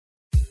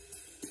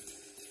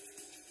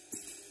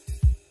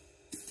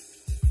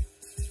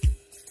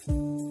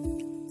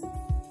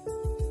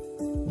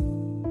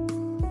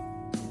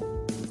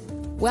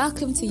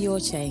Welcome to Your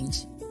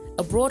Change,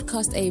 a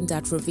broadcast aimed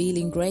at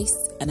revealing grace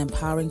and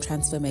empowering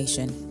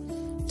transformation.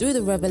 Through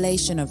the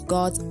revelation of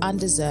God's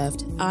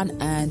undeserved,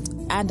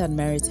 unearned, and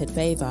unmerited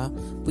favor,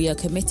 we are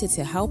committed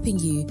to helping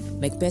you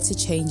make better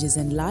changes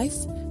in life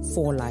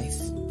for life.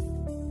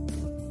 I'm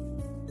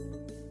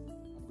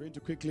going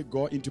to quickly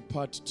go into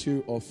part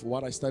 2 of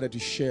what I started to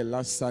share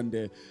last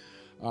Sunday.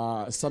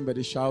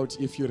 Somebody shout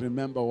if you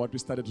remember what we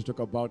started to talk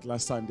about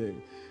last Sunday.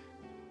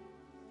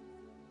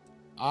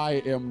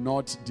 I am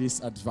not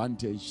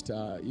disadvantaged.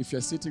 If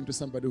you're sitting to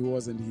somebody who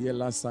wasn't here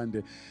last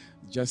Sunday,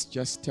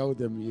 just tell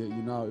them,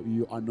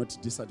 you are not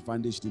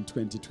disadvantaged in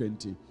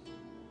 2020.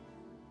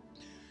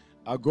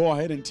 I'll go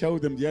ahead and tell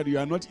them that you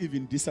are not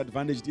even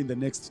disadvantaged in the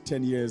next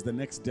 10 years, the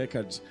next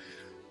decade.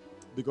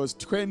 Because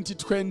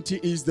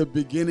 2020 is the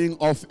beginning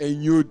of a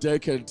new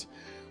decade.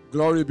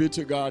 Glory be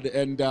to God.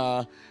 And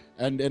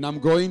I'm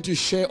going to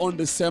share on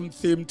the same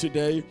theme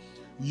today.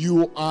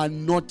 You are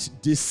not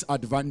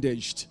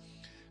disadvantaged.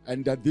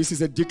 And this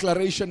is a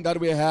declaration that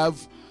we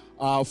have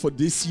for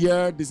this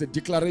year. This is a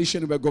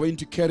declaration we're going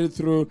to carry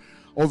through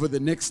over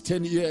the next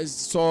 10 years.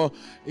 So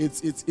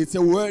it's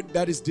a word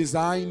that is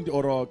designed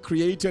or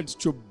created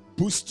to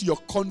boost your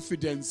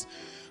confidence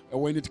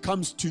when it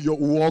comes to your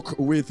walk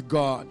with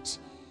God.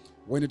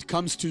 When it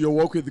comes to your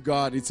walk with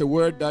God, it's a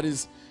word that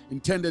is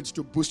intended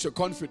to boost your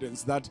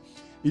confidence that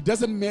it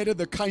doesn't matter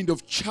the kind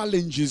of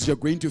challenges you're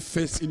going to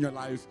face in your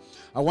life.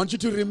 I want you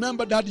to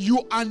remember that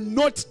you are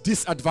not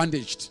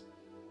disadvantaged.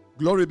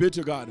 Glory be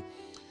to God.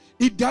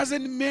 It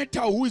doesn't matter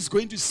who is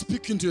going to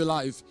speak into your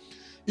life.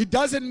 It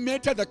doesn't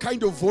matter the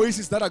kind of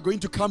voices that are going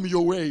to come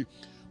your way.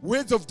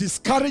 Words of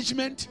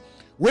discouragement,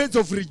 words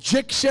of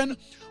rejection,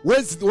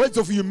 words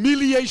of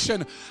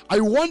humiliation. I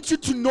want you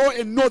to know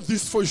and know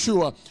this for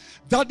sure,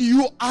 that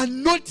you are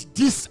not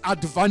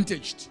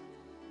disadvantaged.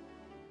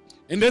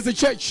 And as a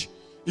church,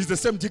 it's the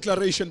same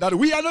declaration that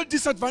we are not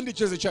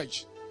disadvantaged as a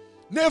church.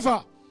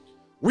 Never.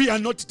 We are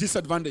not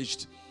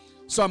disadvantaged.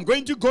 So I'm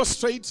going to go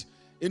straight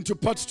into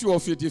part 2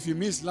 of it. If you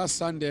missed last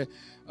Sunday,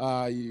 we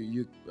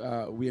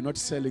are not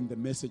selling the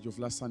message of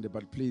last Sunday,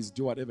 but please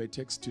do whatever it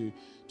takes to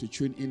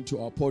tune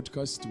into our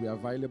podcast. We are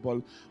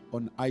available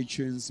on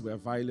iTunes. We are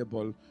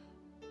available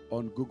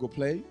on Google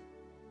Play.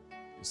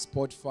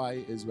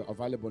 Spotify we're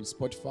available on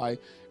Spotify.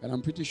 And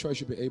I'm pretty sure you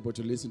should be able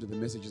to listen to the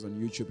messages on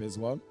YouTube as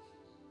well.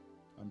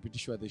 I'm pretty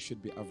sure they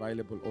should be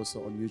available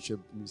also on YouTube.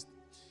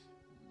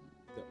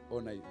 The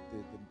owner,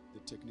 the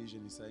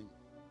technician is saying,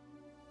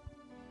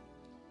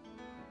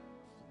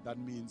 that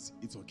means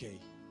it's okay.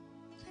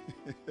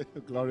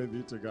 Glory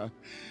be to God.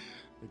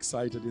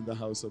 Excited in the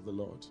house of the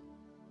Lord.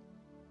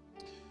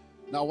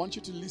 Now, I want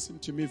you to listen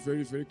to me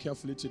very, very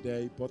carefully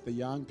today. Both the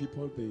young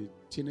people, the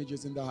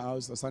teenagers in the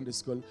house, the Sunday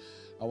school.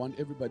 I want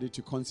everybody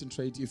to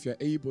concentrate. If you're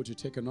able to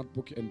take a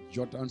notebook and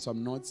jot down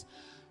some notes,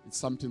 it's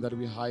something that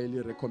we highly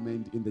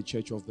recommend in the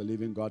Church of the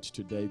Living God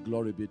today.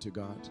 Glory be to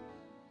God.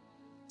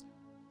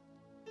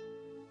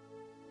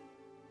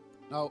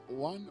 Now,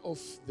 one of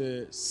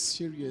the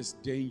serious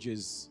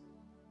dangers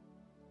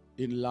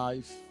in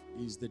life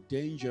is the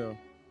danger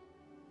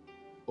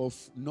of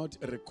not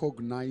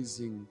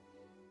recognizing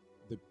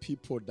the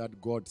people that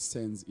God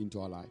sends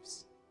into our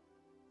lives.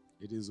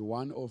 It is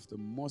one of the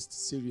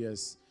most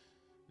serious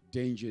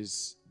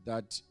dangers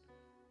that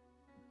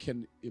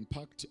can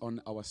impact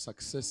on our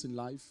success in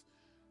life,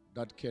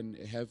 that can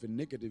have a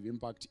negative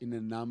impact in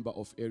a number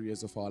of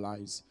areas of our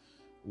lives.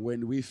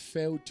 When we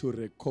fail to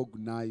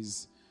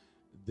recognize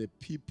the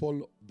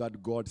people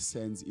that God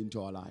sends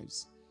into our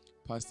lives.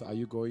 Pastor, are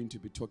you going to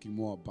be talking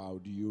more about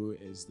you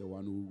as the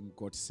one who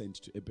got sent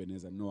to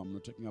Ebenezer? No, I'm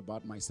not talking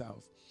about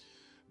myself.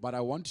 But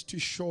I want to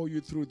show you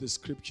through the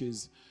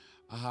scriptures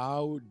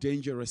how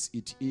dangerous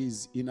it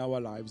is in our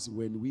lives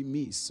when we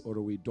miss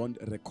or we don't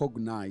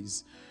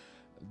recognize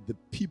the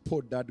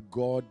people that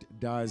God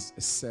does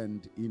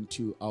send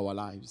into our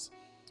lives.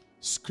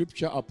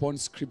 Scripture upon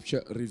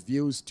scripture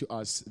reveals to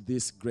us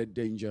this great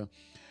danger.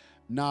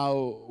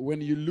 Now, when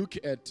you look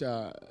at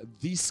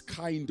this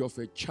kind of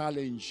a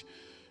challenge,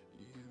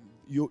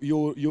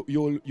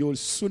 you'll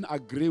soon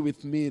agree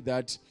with me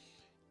that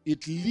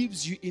it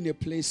leaves you in a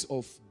place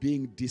of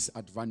being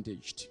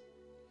disadvantaged.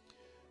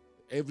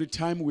 Every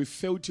time we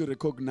fail to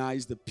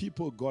recognize the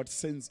people God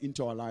sends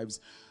into our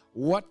lives,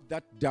 what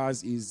that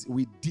does is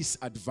we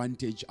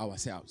disadvantage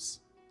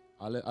ourselves.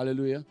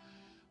 Hallelujah.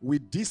 We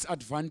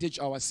disadvantage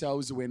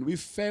ourselves when we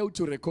fail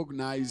to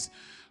recognize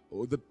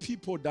the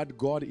people that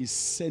God is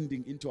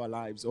sending into our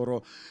lives,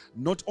 or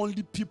not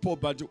only people,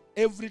 but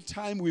every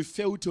time we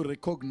fail to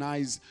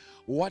recognize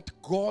what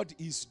God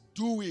is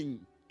doing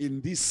in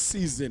this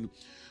season,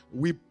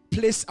 we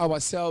place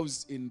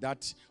ourselves in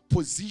that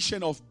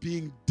position of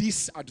being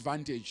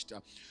disadvantaged.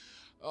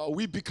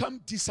 We become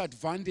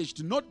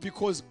disadvantaged not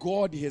because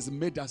God has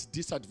made us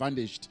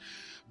disadvantaged,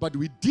 but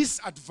we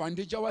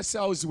disadvantage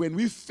ourselves when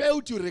we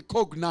fail to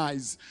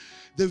recognize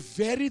the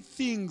very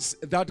things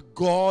that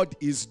God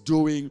is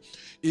doing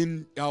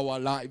in our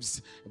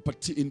lives,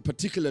 in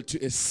particular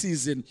to a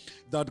season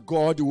that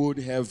God would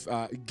have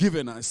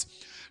given us.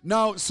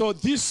 Now, so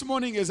this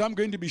morning, as I'm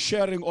going to be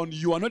sharing on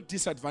you are not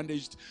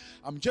disadvantaged,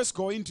 I'm just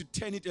going to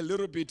turn it a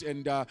little bit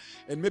and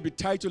maybe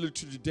title it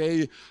to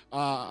today,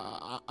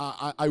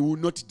 I will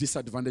not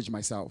disadvantage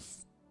myself.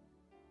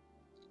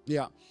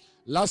 Yeah.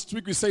 Last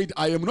week we said,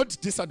 I am not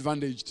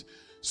disadvantaged.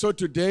 So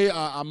today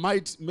I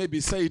might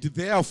maybe say it,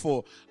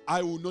 therefore,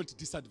 I will not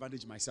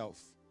disadvantage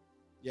myself.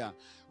 Yeah.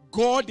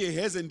 God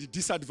hasn't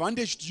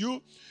disadvantaged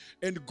you.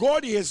 And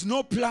God has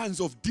no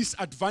plans of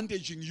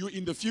disadvantaging you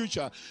in the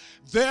future.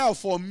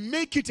 Therefore,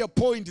 make it a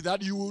point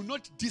that you will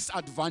not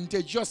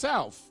disadvantage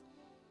yourself.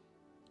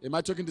 Am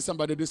I talking to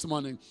somebody this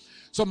morning?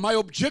 So my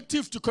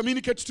objective to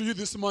communicate to you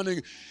this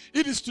morning,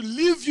 it is to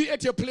leave you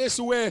at a place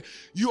where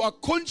you are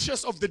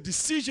conscious of the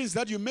decisions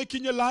that you make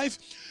in your life.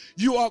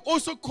 You are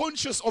also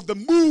conscious of the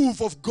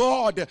move of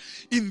God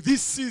in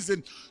this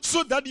season,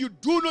 so that you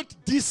do not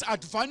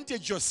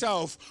disadvantage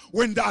yourself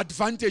when the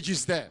advantage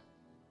is there.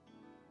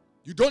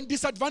 You don't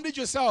disadvantage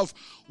yourself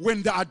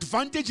when the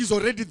advantage is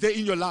already there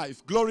in your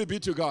life. Glory be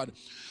to God.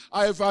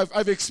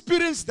 I've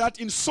experienced that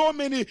in so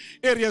many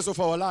areas of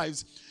our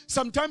lives.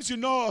 Sometimes,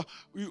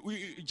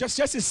 just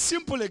a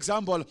simple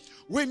example.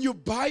 When you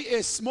buy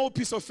a small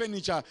piece of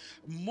furniture,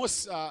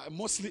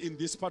 mostly in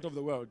this part of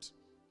the world,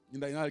 in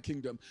the United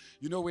Kingdom,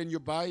 when you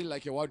buy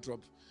like a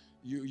wardrobe,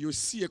 you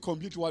see a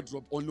complete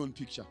wardrobe only on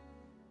picture.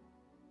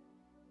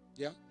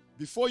 Yeah?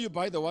 Before you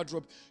buy the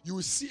wardrobe, you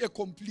will see a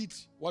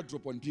complete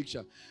wardrobe on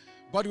picture.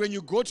 But when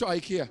you go to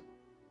IKEA,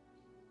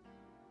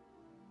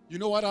 you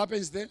know what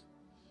happens there?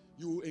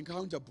 You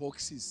encounter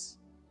boxes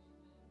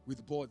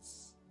with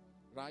boards,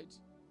 right?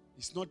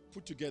 It's not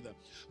put together.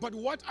 But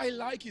what I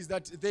like is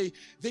that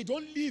they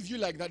don't leave you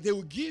like that. They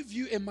will give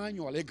you a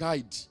manual, a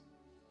guide.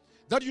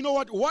 That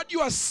what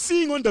you are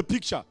seeing on the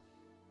picture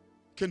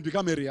can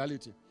become a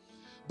reality.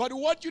 But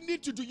what you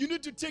need to do, you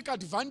need to take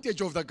advantage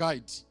of the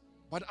guide.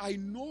 But I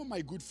know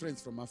my good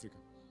friends from Africa.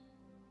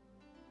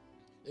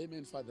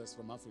 Amen, fathers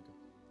from Africa.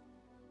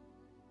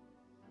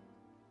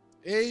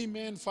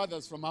 Amen,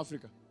 fathers from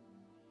Africa.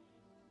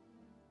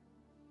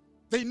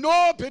 They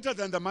know better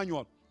than the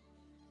manual.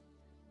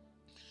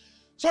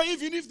 So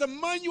even if the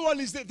manual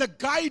is there, the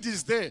guide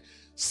is there,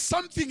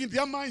 something in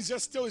their minds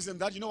just tells them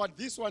that,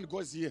 this one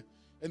goes here,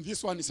 and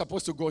this one is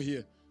supposed to go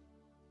here.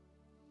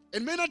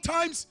 And many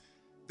times,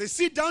 they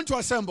sit down to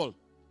assemble.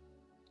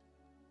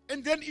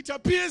 And then it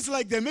appears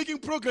like they're making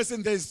progress,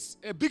 and there's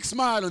a big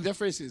smile on their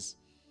faces.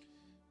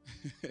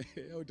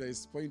 Elder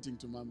is pointing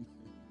to mom.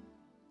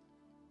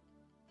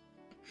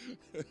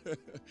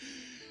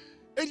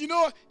 And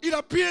it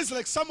appears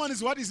like someone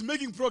is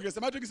making progress.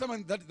 Am I talking to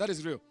someone that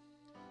is real?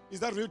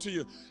 Is that real to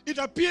you? It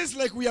appears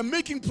like we are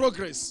making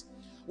progress.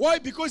 Why?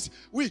 Because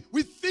we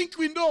think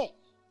we know.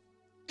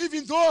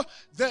 Even though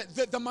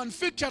the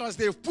manufacturers,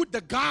 they've put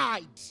the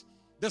guide,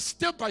 the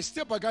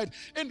step-by-step guide,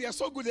 and they are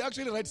so good, they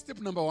actually write step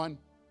number 1.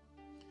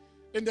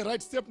 And they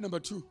write step number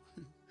 2.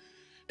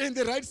 And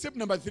they write step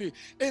number 3.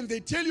 And they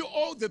tell you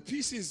all the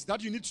pieces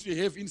that you need to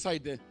have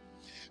inside there.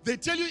 They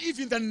tell you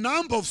even the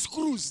number of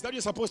screws that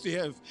you're supposed to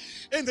have.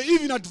 And they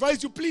even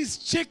advise you, please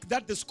check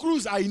that the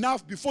screws are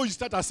enough before you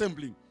start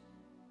assembling.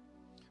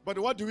 But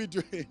what do we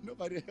do?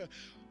 Nobody.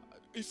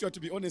 If you have to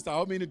be honest,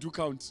 how many do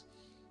count?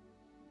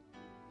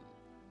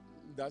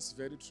 That's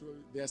very true.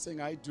 They are saying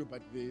I do,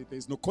 but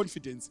there's no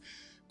confidence.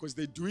 Because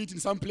they do it in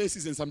some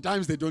places and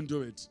sometimes they don't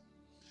do it.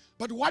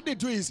 But what they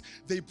do is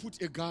they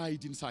put a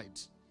guide inside.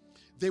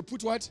 They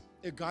put what?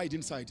 A guide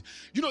inside.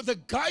 The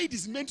guide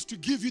is meant to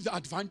give you the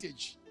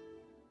advantage.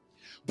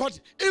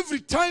 But every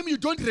time you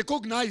don't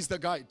recognize the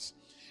guide,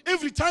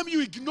 every time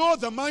you ignore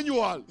the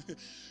manual,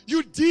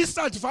 you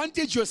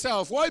disadvantage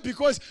yourself. Why?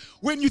 Because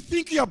when you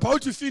think you're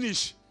about to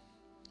finish,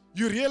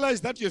 you realize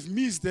that you have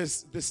missed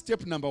the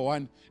step number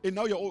 1. And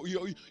now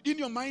you're in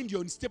your mind, you're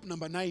on step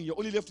number 9. You're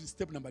only left with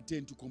step number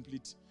 10 to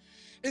complete.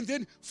 And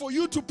then for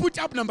you to put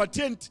up number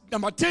 10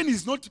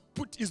 is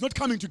not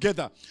coming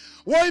together.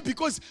 Why?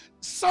 Because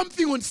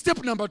something on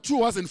step number 2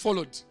 wasn't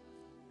followed.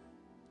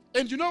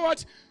 And you know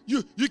what?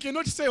 You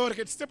cannot say,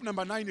 okay, step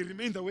number 9,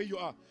 remain the way you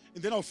are,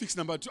 and then I'll fix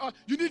number 2.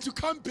 You need to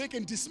come back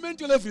and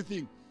dismantle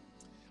everything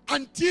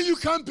until you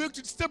come back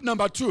to step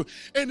number 2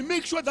 and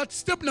make sure that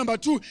step number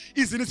 2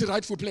 is in its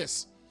rightful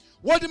place.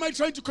 What am I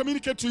trying to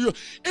communicate to you?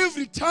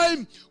 Every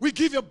time we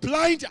give a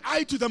blind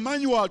eye to the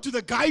manual, to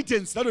the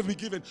guidance that will be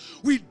given,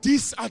 we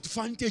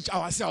disadvantage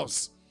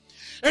ourselves.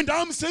 And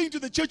I'm saying to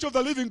the Church of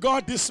the Living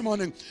God this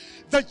morning,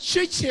 the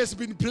church has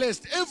been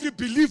blessed. Every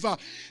believer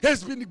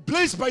has been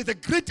blessed by the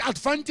great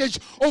advantage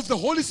of the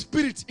Holy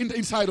Spirit in the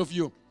inside of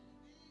you.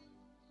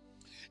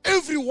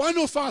 Every one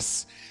of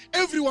us,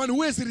 everyone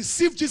who has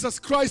received Jesus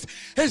Christ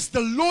as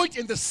the Lord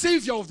and the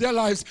Savior of their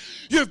lives,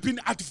 you have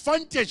been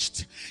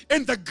advantaged.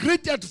 And the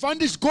great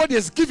advantage God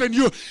has given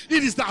you,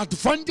 it is the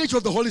advantage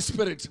of the Holy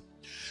Spirit.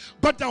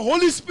 But the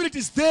Holy Spirit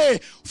is there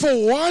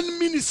for one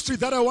ministry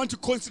that I want to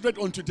concentrate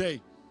on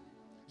today.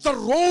 The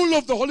role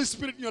of the Holy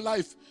Spirit in your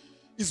life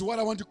is what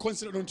I want to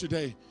concentrate on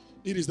today.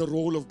 It is the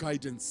role of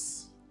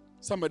guidance.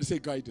 Somebody say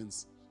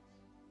guidance.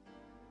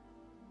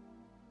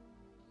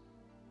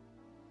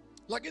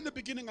 Like in the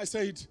beginning I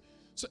said,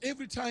 So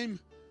every time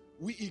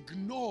we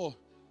ignore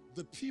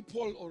the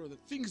people or the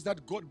things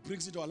that God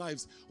brings into our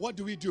lives, what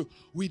do?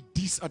 We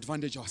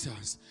disadvantage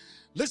ourselves.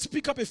 Let's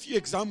pick up a few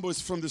examples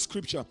from the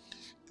scripture.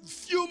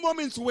 Few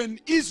moments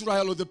when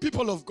Israel or the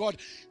people of God,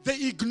 they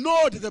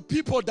ignored the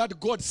people that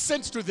God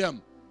sent to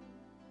them.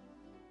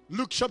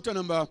 Luke chapter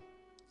number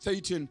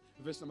 13,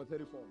 verse number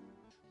 34.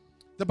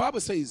 The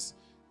Bible says,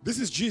 this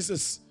is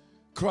Jesus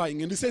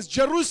crying, and he says,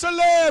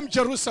 Jerusalem,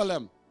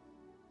 Jerusalem,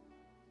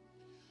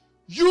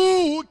 you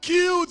who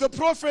kill the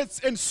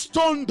prophets and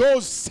stone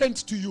those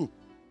sent to you.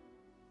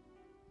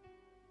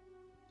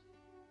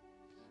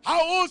 How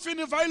often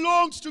have I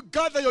longed to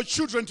gather your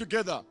children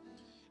together,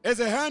 as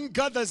a hen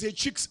gathers her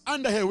chicks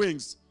under her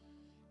wings,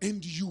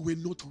 and you were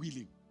not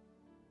willing.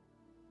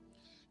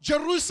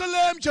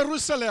 Jerusalem,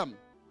 Jerusalem,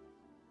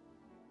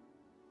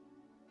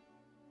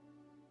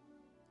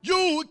 you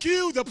who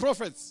kill the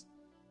prophets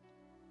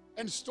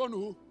and stone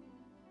who?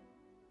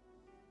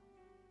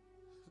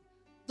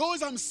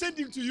 Those I'm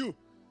sending to you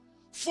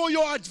for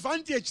your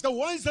advantage. The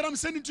ones that I'm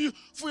sending to you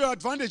for your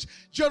advantage.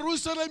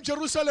 Jerusalem,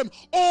 Jerusalem,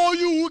 all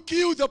you who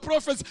kill the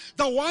prophets,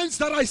 the ones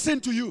that I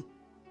sent to you.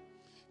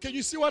 Can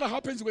you see what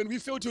happens when we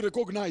fail to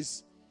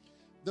recognize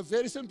the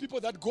very same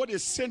people that God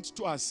has sent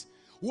to us,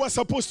 who are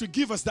supposed to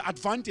give us the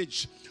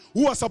advantage,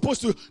 who are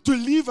supposed to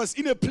leave us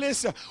in a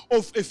place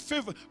of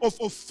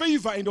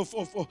favor and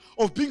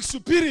of being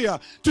superior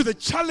to the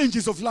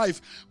challenges of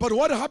life. But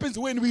what happens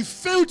when we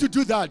fail to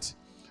do that?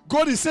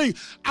 God is saying,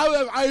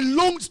 I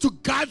longed to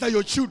gather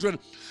your children.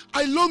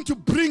 I longed to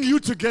bring you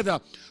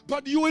together.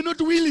 But you were not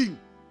willing.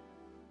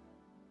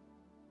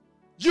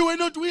 You were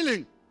not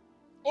willing.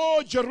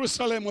 Oh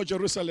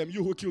Jerusalem,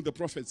 you who killed the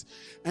prophets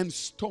and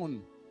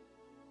stone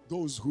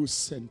those who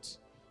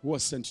were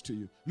sent to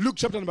you. Luke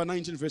chapter number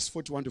 19, verse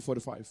 41 to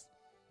 45.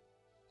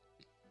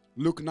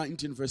 Luke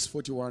 19, verse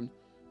 41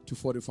 to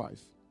 45.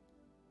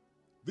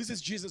 This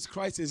is Jesus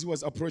Christ as he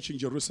was approaching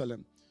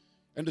Jerusalem.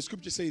 And the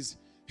scripture says,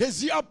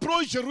 as he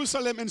approached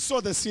Jerusalem and saw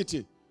the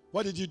city,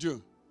 what did he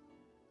do?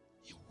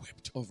 He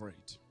wept over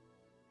it.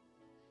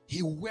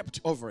 He wept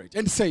over it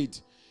and said,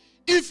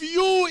 if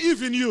you,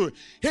 even you,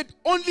 had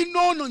only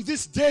known on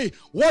this day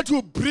what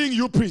will bring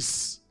you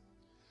peace,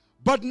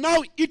 but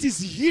now it is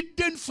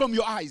hidden from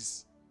your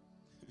eyes.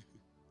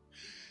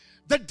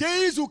 The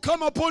days will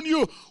come upon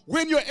you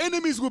when your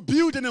enemies will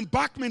build an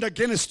embankment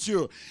against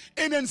you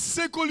and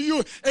encircle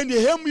you and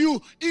hem you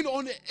in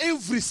on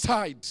every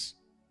side.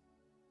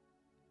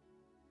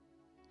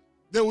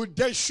 They will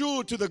dash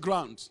you to the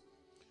ground.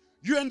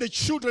 You and the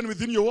children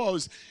within your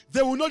walls,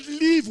 they will not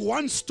leave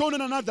one stone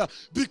on another,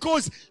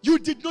 because you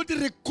did not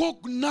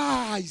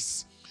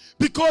recognize.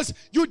 Because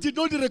you did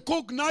not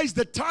recognize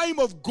the time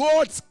of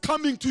God's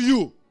coming to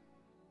you.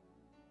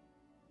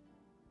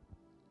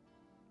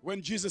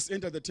 When Jesus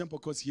entered the temple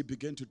courts, he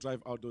began to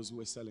drive out those who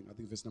were selling. I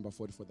think verse number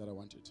 44 that I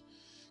wanted.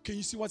 Can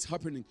you see what's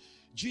happening?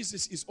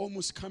 Jesus is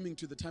almost coming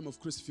to the time of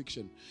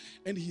crucifixion.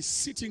 And he's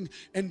sitting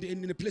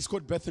in a place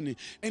called Bethany.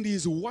 And he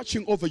is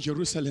watching over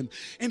Jerusalem.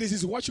 And as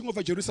he's watching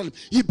over Jerusalem,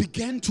 he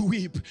began to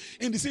weep.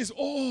 And he says,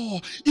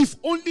 oh, if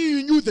only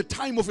you knew the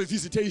time of a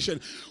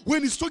visitation.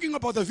 When he's talking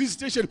about the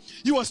visitation,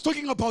 he was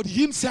talking about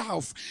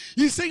himself.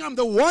 He's saying, I'm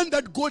the one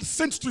that God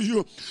sent to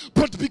you.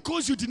 But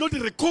because you did not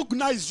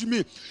recognize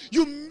me,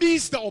 you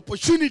missed the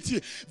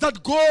opportunity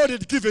that God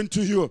had given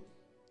to you.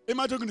 Am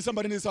I talking to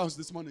somebody in this house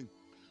this morning?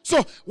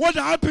 So what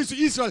happens to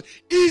Israel?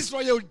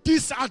 Israel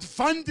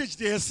disadvantaged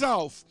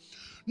herself.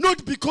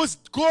 Not because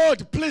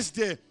God placed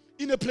her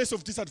in a place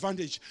of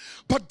disadvantage,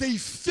 but they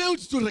failed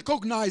to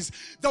recognize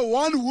the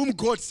one whom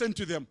God sent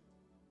to them.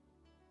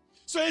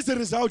 So as a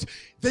result,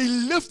 they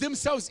left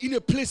themselves in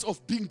a place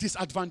of being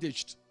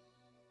disadvantaged.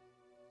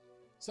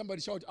 Somebody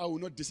shout, I will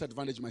not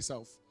disadvantage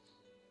myself.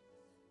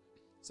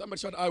 Somebody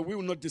shout, I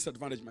will not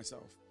disadvantage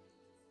myself.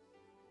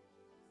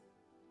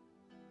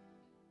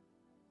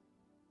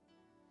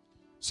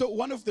 So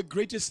one of the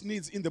greatest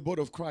needs in the body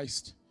of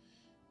Christ,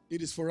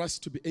 it is for us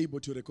to be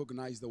able to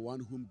recognize the one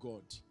whom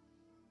God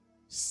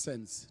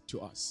sends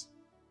to us.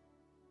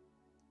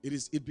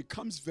 It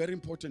becomes very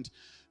important.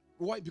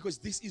 Why? Because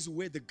this is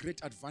where the great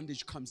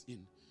advantage comes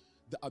in.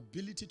 The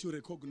ability to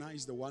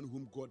recognize the one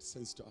whom God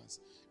sends to us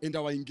and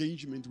our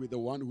engagement with the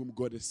one whom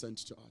God has sent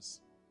to us.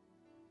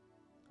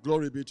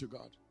 Glory be to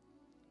God.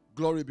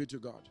 Glory be to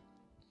God.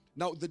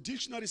 Now, the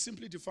dictionary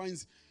simply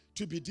defines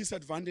to be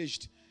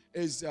disadvantaged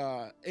as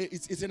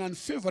it's an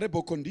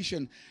unfavorable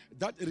condition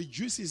that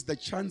reduces the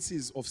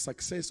chances of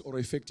success or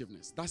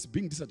effectiveness. That's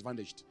being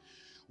disadvantaged.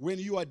 When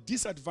you are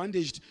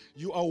disadvantaged,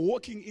 you are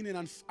walking in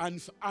an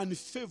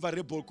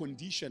unfavorable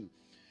condition.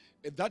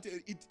 In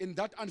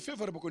that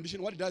unfavorable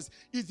condition, what it does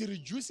is it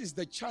reduces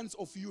the chance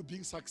of you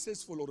being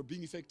successful or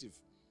being effective.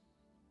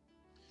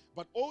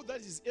 But all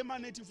that is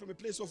emanating from a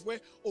place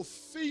of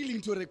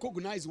failing to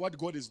recognize what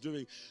God is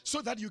doing,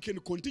 so that you can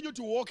continue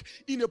to walk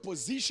in a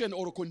position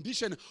or a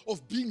condition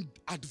of being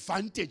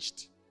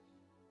advantaged.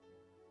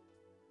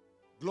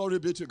 Glory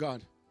be to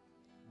God.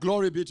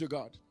 Glory be to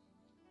God.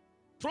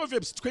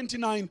 Proverbs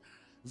 29,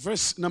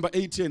 verse number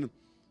 18.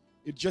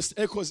 It just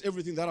echoes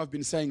everything that I've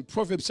been saying.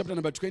 Proverbs chapter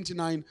number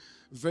 29,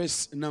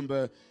 verse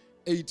number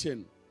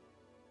 18.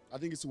 I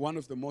think it's one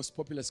of the most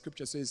popular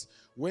scriptures. Says,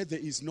 where there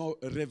is no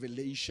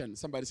revelation.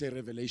 Somebody say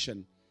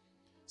revelation.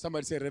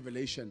 Somebody say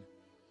revelation.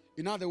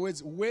 In other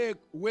words, where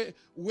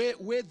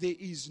there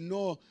is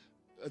no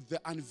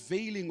the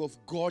unveiling of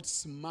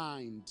God's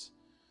mind,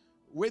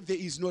 where there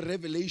is no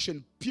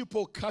revelation,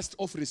 people cast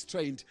off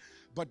restraint.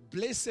 But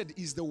blessed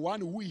is the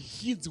one who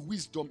heeds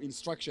wisdom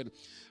instruction.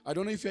 I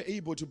don't know if you're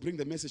able to bring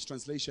the Message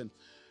translation.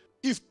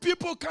 If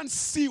people can't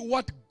see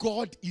what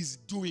God is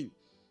doing,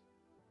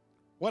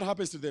 what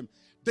happens to them?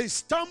 They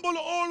stumble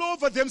all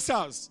over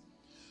themselves.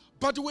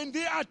 But when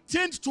they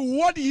attend to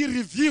what He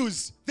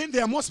reveals, then they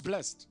are most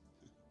blessed.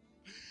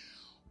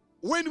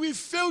 When we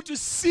fail to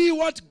see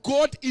what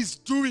God is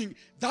doing,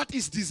 that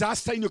is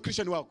disaster in your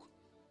Christian walk.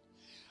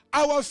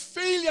 Our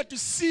failure to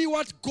see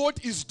what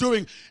God is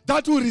doing,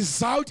 that will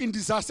result in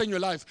disaster in your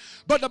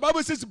life. But the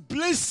Bible says,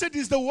 blessed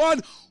is the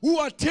one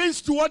who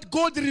attends to what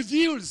God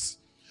reveals.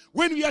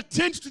 When we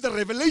attend to the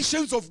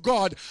revelations of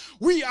God,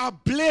 we are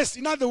blessed.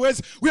 In other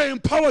words, we are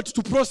empowered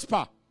to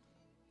prosper.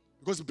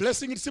 Because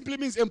blessing, it simply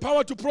means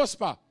empowered to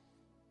prosper.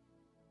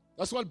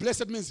 That's what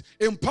blessed means.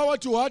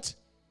 Empowered to what?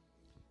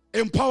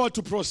 Empowered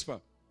to prosper.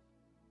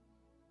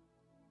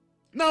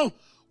 Now,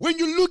 when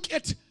you look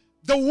at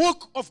the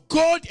work of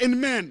God and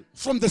man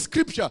from the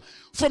scripture,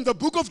 from the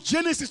book of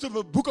Genesis to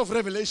the book of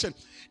Revelation,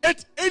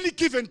 at any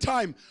given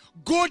time,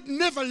 God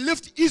never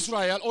left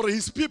Israel or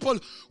his people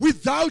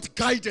without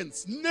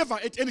guidance. Never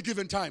at any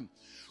given time.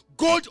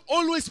 God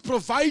always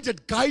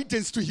provided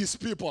guidance to his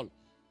people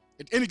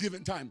at any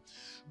given time.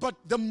 But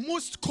the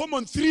most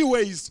common three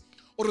ways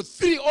or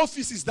three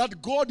offices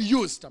that God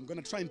used, I'm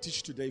going to try and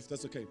teach today if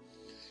that's okay.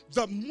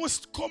 The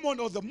most common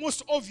or the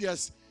most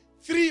obvious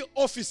three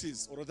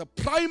offices, or the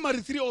primary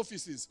three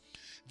offices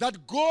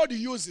that God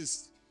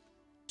uses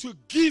to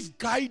give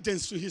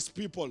guidance to his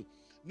people.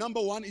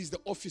 Number one is the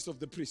office of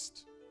the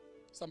priest.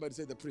 Somebody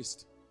say the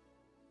priest.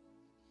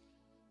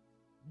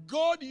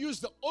 God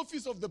used the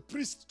office of the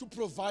priest to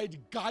provide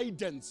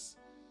guidance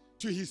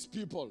to his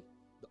people.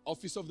 The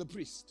office of the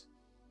priest.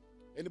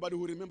 Anybody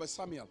who remembers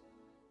Samuel?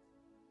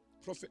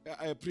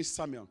 Priest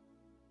Samuel.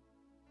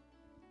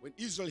 When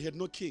Israel had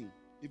no king,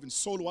 even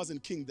Saul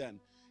wasn't king then.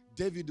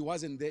 David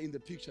wasn't there in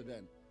the picture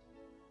then.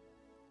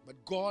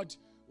 But God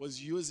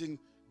was using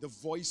the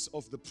voice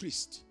of the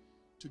priest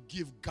to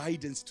give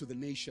guidance to the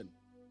nation.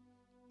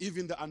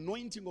 Even the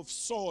anointing of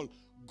Saul,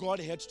 God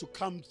had to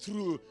come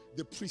through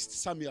the priest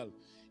Samuel.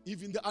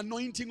 Even the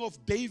anointing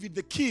of David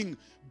the king,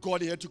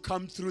 God had to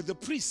come through the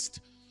priest.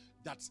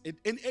 That's it.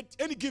 And at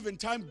any given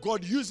time,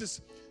 God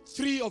uses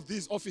three of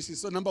these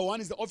offices. So number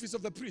one is the office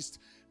of the priest.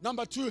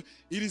 Number two,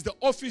 it is the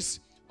office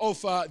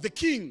of the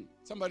king.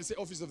 Somebody say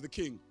office of the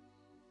king.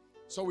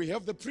 So we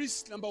have the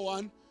priest, number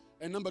one,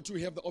 and number two,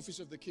 we have the office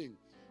of the king.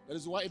 That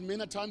is why at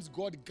many times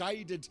God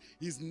guided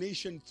his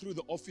nation through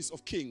the office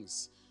of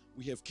kings.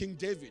 We have King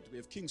David, we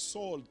have King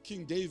Saul,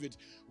 King David,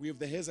 we have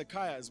the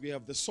Hezekiahs, we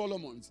have the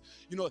Solomons.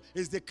 You know,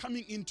 as they're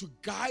coming in to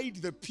guide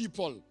the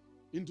people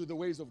into the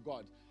ways of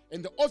God.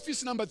 And the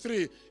office number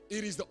three,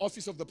 it is the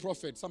office of the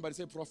prophet. Somebody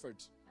say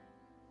prophet.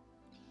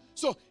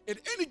 So at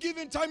any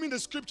given time in the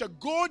scripture,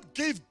 God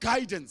gave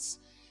guidance.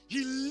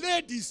 He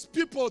led his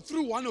people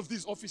through one of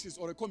these offices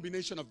or a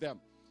combination of them.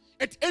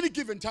 At any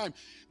given time.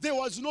 There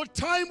was no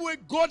time where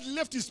God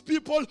left his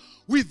people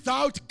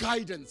without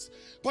guidance.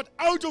 But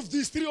out of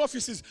these three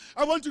offices,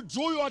 I want to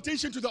draw your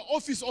attention to the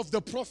office of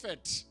the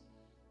prophet.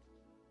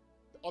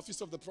 The office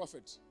of the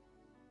prophet.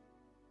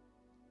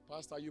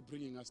 Pastor, are you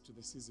bringing us to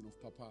the season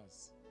of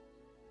papas?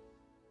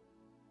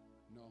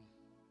 No.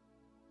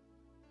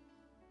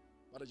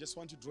 But I just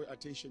want to draw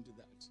attention to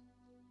that.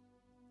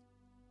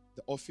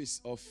 The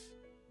office of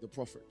the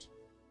prophet.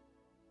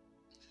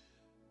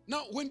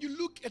 Now, when you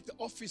look at the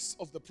office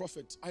of the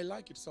prophet, I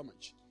like it so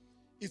much.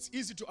 It's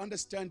easy to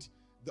understand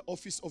the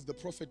office of the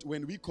prophet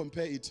when we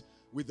compare it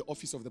with the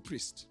office of the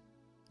priest,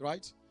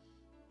 right?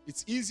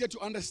 It's easier to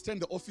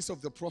understand the office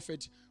of the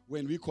prophet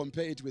when we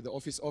compare it with the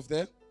office of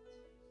the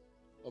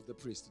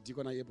priest.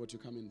 Deacon, are you able to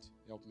come and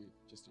help me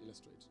just to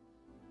illustrate?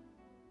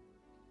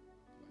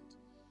 Right.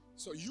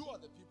 So you are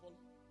the people,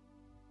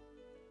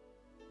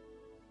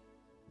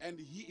 and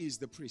he is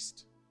the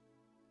priest.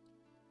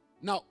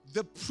 Now,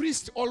 the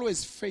priest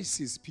always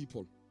faces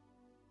people,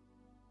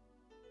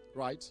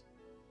 right?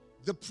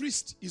 The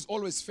priest is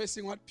always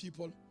facing what?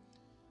 People.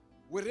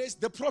 Whereas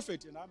the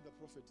prophet, and I'm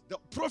the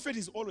prophet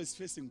is always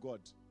facing God,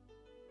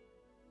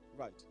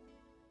 right?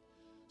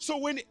 So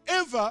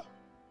whenever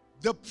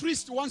the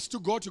priest wants to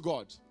go to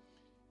God,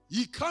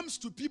 he comes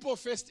to people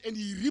first and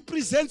he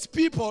represents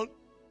people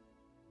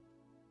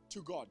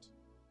to God.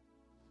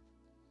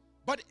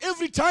 But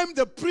every time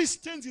the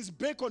priest turns his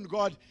back on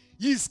God,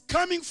 he is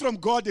coming from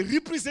God,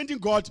 representing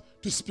God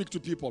to speak to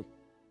people.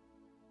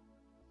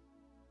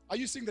 Are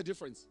you seeing the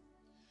difference?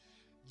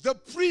 The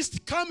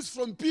priest comes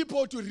from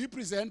people to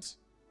represent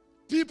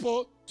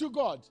people to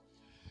God.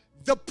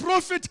 The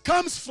prophet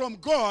comes from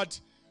God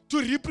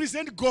to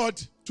represent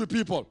God to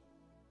people.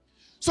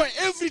 So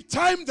every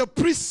time the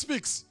priest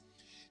speaks,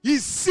 he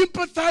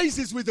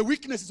sympathizes with the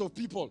weaknesses of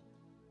people.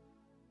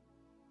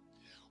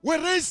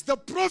 Whereas the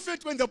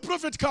prophet, when the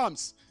prophet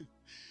comes,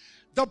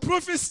 the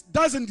prophet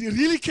doesn't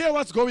really care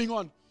what's going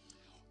on.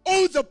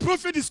 All the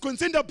prophet is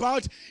concerned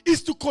about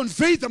is to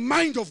convey the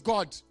mind of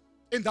God.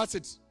 And that's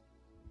it.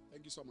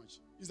 Thank you so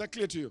much. Is that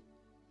clear to you?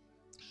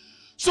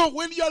 So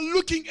when you are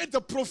looking at the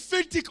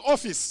prophetic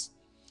office,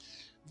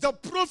 the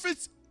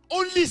prophets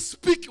only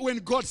speak when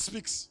God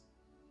speaks.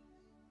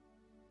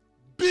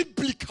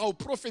 Biblical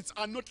prophets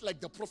are not like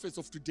the prophets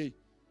of today.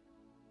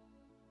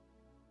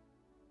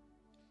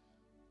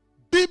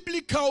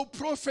 Biblical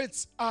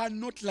prophets are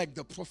not like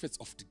the prophets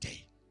of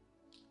today.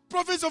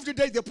 Prophets of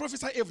today, they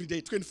prophesy every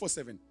day,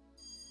 24/7.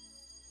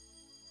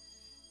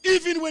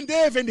 Even when they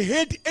haven't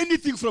heard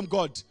anything from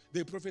God,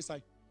 they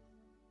prophesy.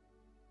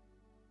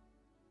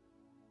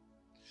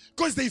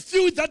 Because they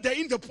feel that they're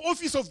in the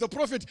office of the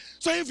prophet.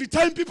 So every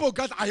time people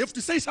gather, I have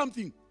to say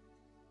something.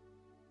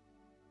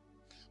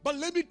 But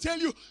let me tell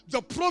you,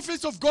 the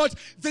prophets of God,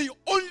 they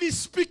only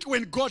speak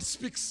when God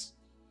speaks.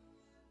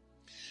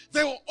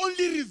 They will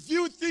only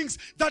reveal things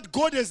that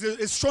God has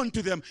shown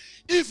to them.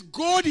 If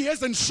God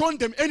hasn't shown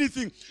them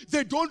anything,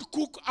 they don't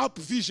cook up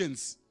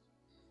visions.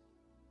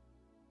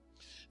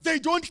 They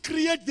don't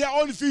create their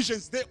own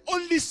visions. They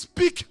only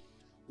speak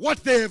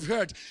what they have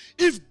heard.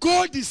 If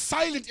God is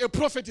silent, a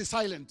prophet is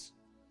silent.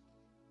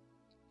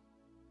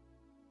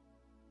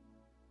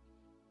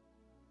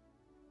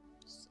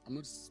 I'm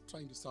not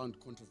trying to sound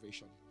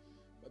controversial,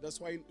 but that's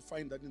why I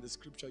find that in the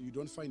scripture, you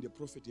don't find a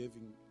prophet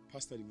having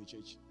pastoring a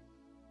church.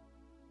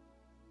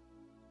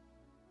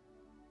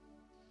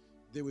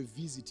 They were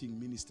visiting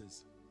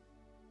ministers.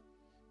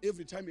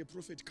 Every time a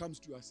prophet comes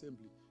to your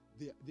assembly,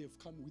 they have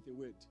come with a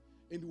word.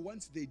 And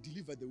once they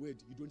deliver the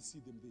word, you don't see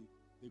them,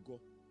 they go.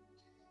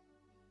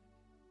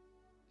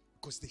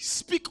 Because they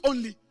speak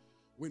only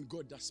when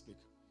God does speak.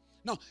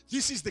 Now,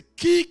 this is the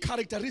key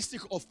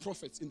characteristic of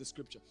prophets in the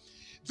scripture.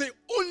 They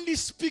only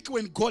speak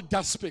when God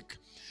does speak.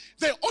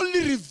 They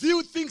only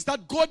reveal things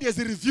that God has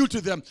revealed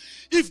to them.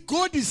 If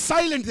God is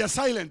silent, they are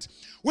silent.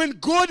 When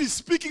God is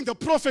speaking, the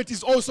prophet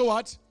is also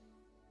what?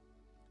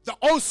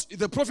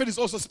 The prophet is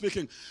also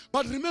speaking.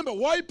 But remember,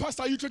 why,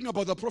 Pastor, are you talking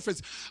about the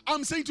prophets?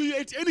 I'm saying to you,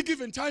 at any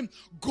given time,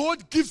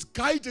 God gives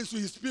guidance to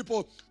his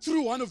people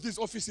through one of these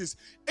offices.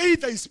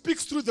 Either he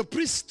speaks through the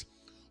priest,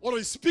 or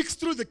he speaks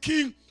through the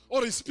king,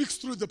 or he speaks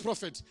through the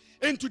prophet.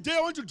 And today I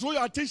want to draw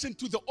your attention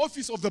to the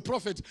office of the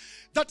prophet.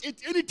 That at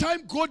any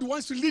time God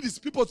wants to lead his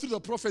people through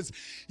the prophets,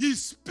 he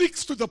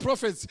speaks to the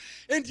prophets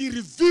and he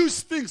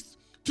reveals things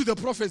to the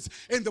prophets,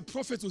 and the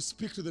prophets will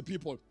speak to the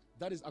people.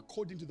 That is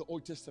according to the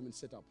Old Testament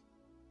setup.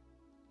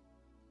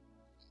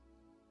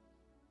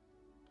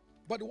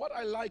 But what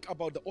I like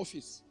about the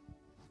office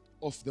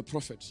of the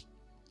prophet,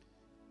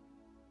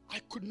 I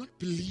could not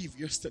believe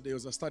yesterday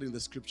as I studied the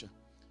scripture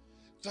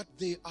that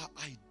there are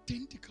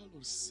identical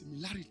or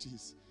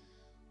similarities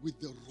with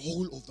the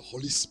role of the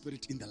Holy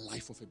Spirit in the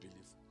life of a believer.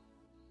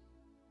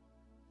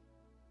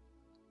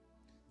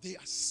 There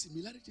are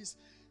similarities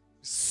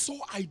so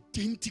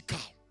identical.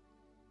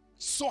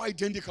 So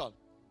identical.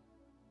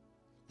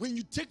 When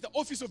you take the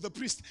office of the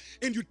priest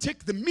and you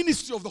take the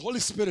ministry of the Holy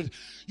Spirit,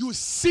 you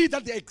see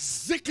that they're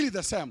exactly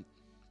the same.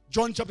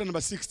 John chapter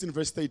number 16,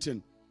 verse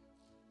 18.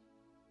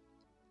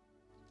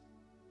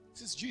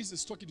 This is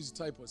Jesus talking to his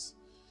disciples.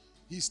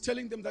 He's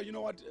telling them that, you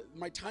know what,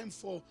 my time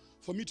for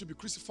me to be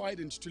crucified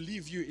and to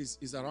leave you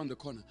is around the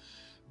corner.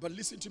 But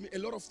listen to me, a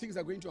lot of things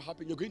are going to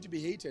happen. You're going to be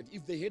hated.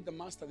 If they hate the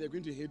master, they're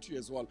going to hate you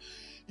as well.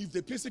 If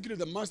they persecuted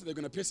the master, they're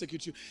going to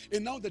persecute you.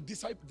 And now the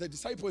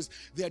disciples,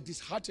 they are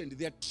disheartened.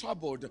 They are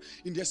troubled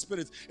in their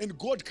spirits. And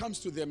God comes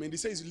to them and he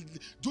says,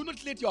 do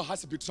not let your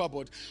hearts be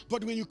troubled.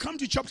 But when you come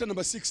to chapter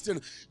number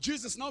 16,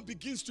 Jesus now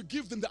begins to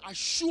give them the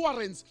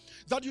assurance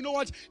that, you know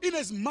what, in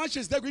as much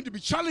as there are going to be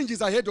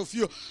challenges ahead of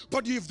you,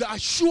 but you have the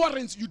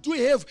assurance, you do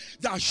have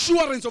the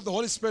assurance of the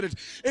Holy Spirit.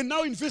 And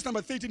now in verse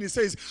number 13, he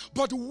says,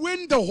 but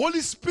when the Holy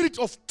Spirit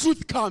of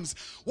truth comes,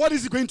 what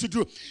is he going to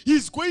do?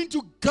 He's going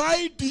to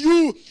guide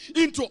you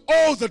into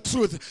all the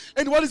truth.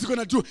 And what is he going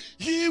to do?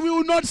 He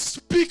will not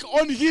speak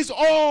on his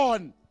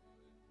own.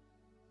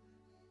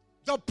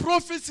 The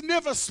prophets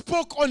never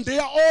spoke on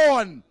their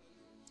own.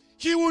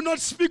 He will not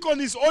speak on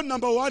his own,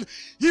 number one.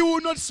 He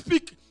will not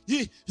speak.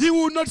 He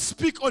will not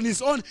speak on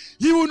his own.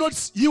 He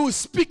will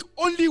speak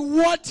only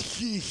what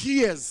he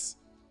hears.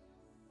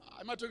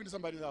 Am I talking to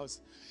somebody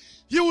else?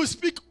 He will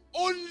speak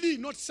only,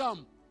 not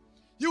some.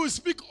 He will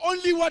speak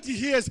only what he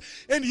hears,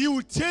 and he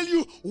will tell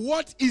you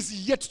what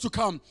is yet to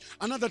come.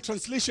 Another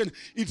translation,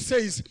 it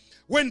says,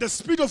 when the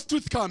Spirit of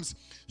truth comes,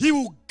 he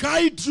will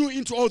guide you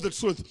into all the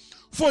truth.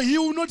 For he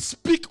will not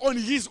speak on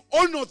his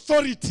own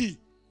authority.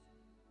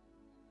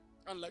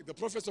 Unlike the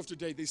prophets of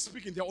today, they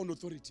speak in their own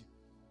authority.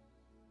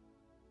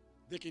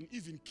 They can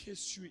even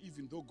curse you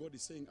even though God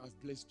is saying, I've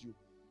blessed you.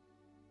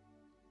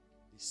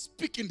 They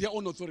speak in their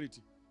own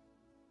authority.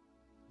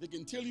 They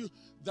can tell you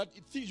that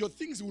your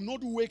things will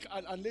not work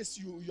unless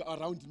you're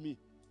around me.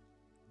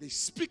 They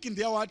speak in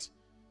their what?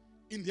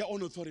 In their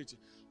own authority.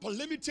 But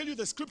let me tell you,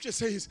 the scripture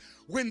says,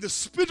 when the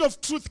Spirit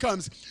of truth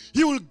comes,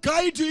 he will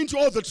guide you into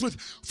all the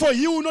truth. For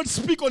he will not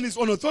speak on his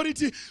own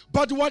authority,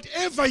 but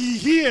whatever he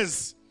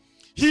hears,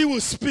 he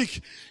will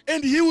speak.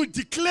 And he will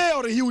declare,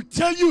 or he will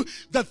tell you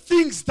the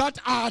things that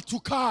are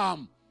to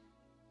come.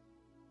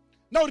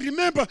 Now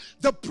remember,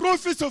 the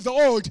prophets of the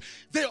old,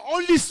 they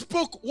only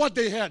spoke what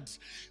they had.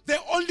 They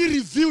only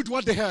revealed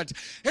what they had.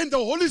 And the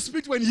Holy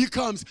Spirit, when he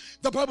comes,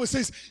 the Bible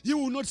says, he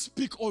will not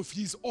speak of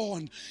his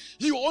own.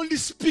 He will only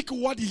speak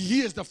what he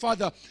hears the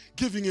Father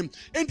giving him.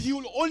 And he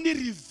will only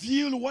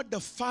reveal what the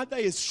Father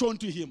has shown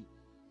to him.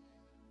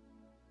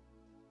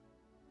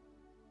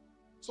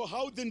 So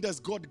how then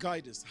does God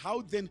guide us?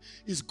 How then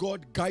is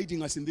God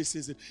guiding us in this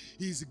season?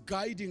 He is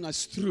guiding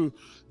us through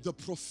the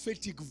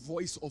prophetic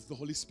voice of the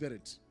Holy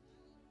Spirit.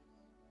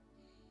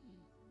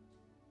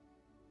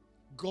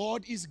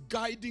 God is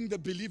guiding the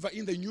believer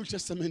in the New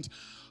Testament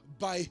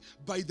by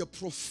the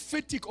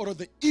prophetic or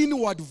the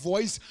inward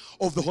voice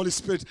of the Holy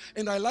Spirit.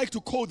 And I like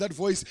to call that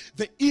voice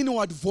the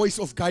inward voice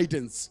of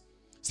guidance.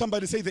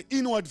 Somebody say the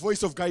inward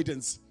voice of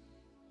guidance.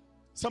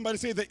 Somebody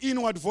say the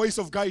inward voice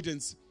of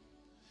guidance.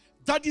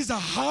 That is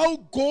how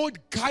God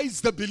guides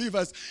the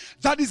believers.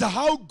 That is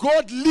how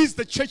God leads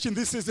the church in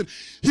this season.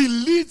 He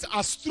leads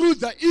us through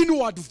the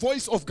inward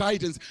voice of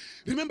guidance.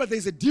 Remember,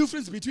 there's a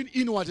difference between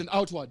inward and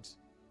outward.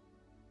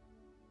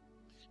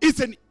 It's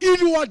an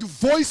inward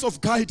voice of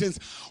guidance.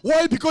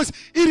 Why? Because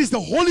it is the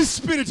Holy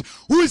Spirit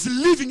who is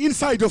living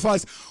inside of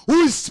us,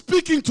 who is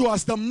speaking to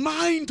us the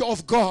mind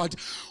of God,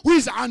 who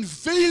is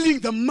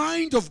unveiling the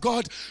mind of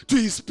God to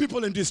his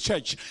people in this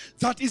church.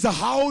 That is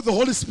how the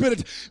Holy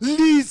Spirit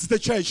leads the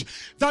church.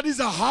 That is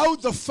how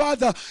the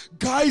Father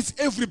guides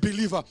every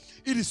believer.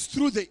 It is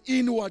through the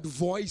inward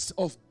voice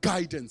of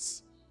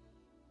guidance.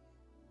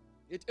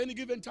 At any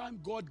given time,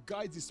 God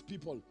guides his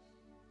people.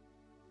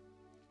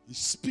 He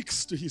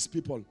speaks to his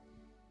people.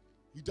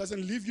 He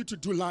doesn't leave you to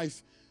do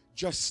life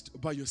just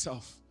by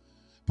yourself.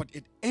 But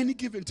at any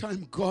given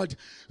time, God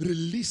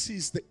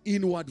releases the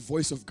inward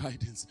voice of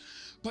guidance.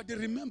 But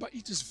remember,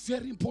 it is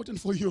very important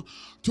for you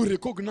to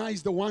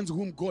recognize the ones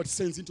whom God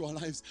sends into our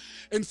lives.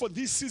 And for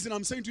this season,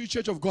 I'm saying to you,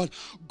 Church of God,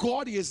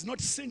 God has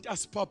not sent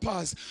us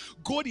papas.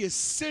 God has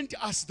sent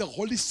us the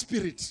Holy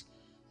Spirit.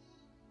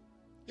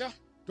 Yeah.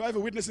 Do I have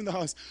a witness in the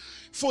house?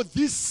 For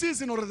this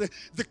season, or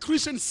the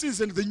Christian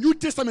season, the New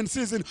Testament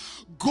season,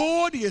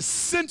 God has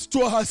sent to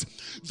us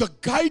the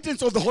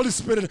guidance of the Holy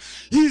Spirit.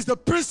 He is the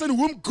person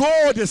whom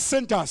God has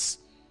sent us.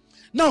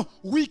 Now,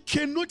 we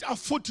cannot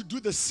afford to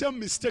do the same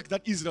mistake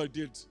that Israel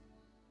did.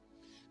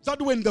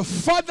 That when the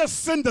Father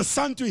sent the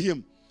Son to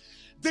him,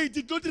 they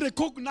did not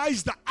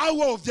recognize the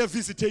hour of their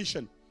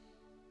visitation.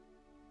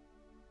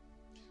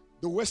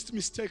 The worst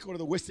mistake or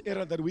the worst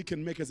error that we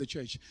can make as a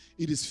church,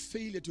 it is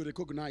failure to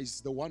recognize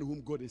the one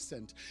whom God has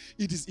sent.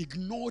 It is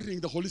ignoring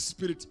the Holy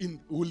Spirit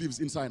who lives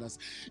inside us.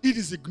 It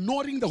is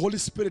ignoring the Holy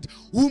Spirit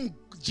whom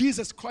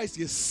Jesus Christ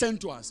has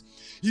sent to us.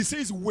 He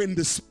says when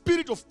the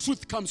Spirit of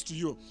truth comes to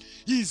you,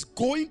 he is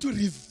going to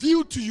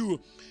reveal to you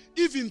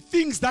even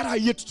things that are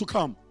yet to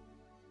come.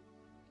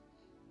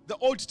 The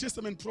Old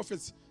Testament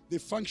prophets, they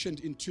functioned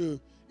in two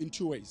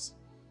ways.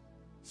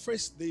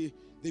 First, they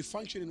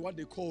function in what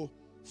they call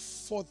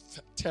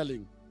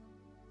forth-telling.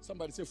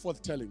 Somebody say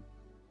forth-telling.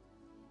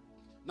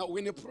 Now,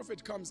 when a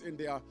prophet comes and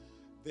they are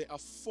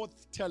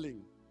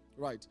forth-telling,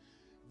 right?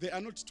 They are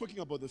not talking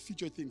about the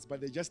future things, but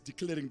they're just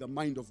declaring the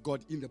mind of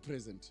God in the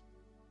present.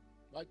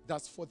 Right?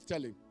 That's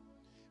forth-telling.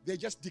 They're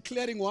just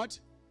declaring what?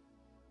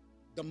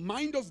 The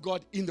mind of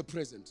God in the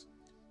present.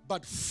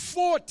 But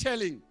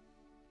foretelling,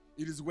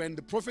 it is when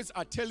the prophets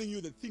are telling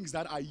you the things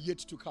that are yet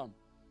to come.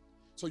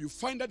 So you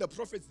find that the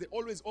prophets, they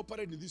always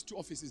operate in these two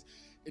offices.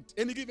 At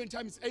any given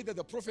time, it's either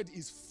the prophet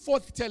is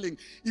forth-telling,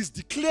 is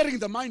declaring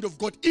the mind of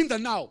God in the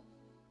now.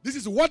 This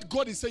is what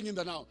God is saying in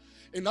the now.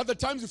 And other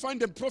times you find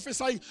them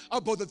prophesying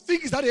about the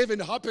things that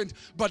haven't happened,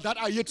 but that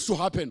are yet to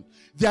happen.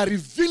 They are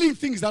revealing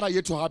things that are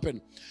yet to happen.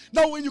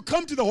 Now, when you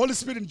come to the Holy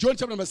Spirit in John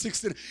chapter number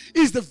 16,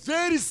 it's the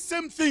very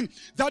same thing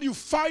that you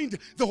find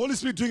the Holy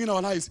Spirit doing in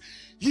our lives.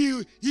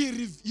 He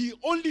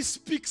only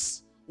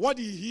speaks what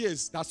he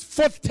hears. That's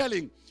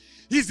forth-telling.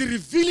 He's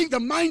revealing the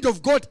mind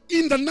of God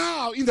in the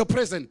now, in the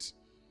present.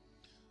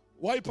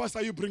 Why, Pastor,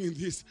 are you bringing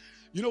this?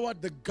 You know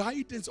what? The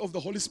guidance of the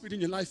Holy Spirit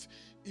in your life,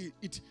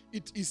 it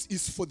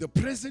is for the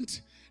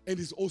present and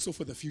is also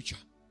for the future.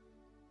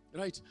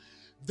 Right?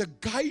 The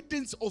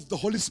guidance of the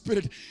Holy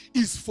Spirit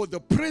is for the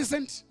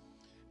present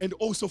and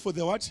also for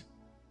the what?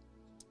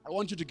 I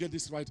want you to get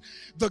this right.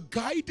 The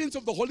guidance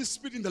of the Holy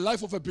Spirit in the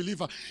life of a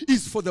believer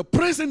is for the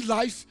present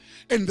life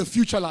and the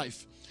future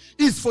life.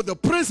 Is for the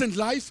present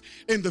life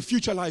and the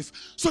future life.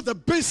 So the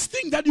best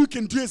thing that you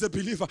can do as a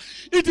believer,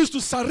 it is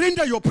to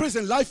surrender your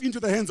present life into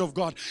the hands of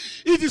God.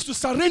 It is to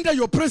surrender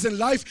your present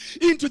life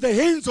into the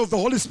hands of the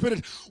Holy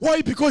Spirit.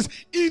 Why? Because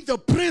in the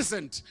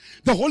present,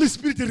 the Holy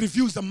Spirit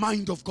reveals the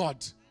mind of God.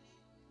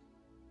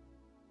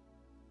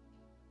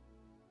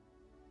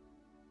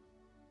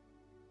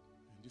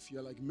 And if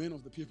you're like many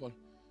of the people,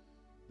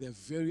 they're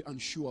very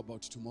unsure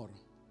about tomorrow.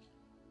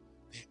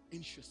 They're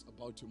anxious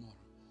about tomorrow.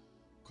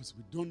 Because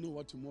we don't know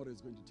what tomorrow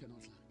is going to turn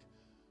out like.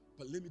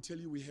 But let me tell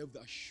you, we have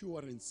the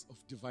assurance of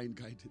divine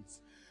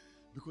guidance.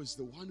 Because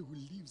the one who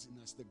lives in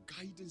us, the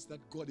guidance that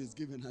God has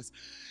given us,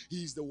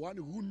 He is the one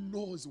who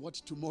knows what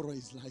tomorrow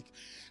is like.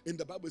 And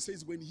the Bible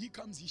says, when He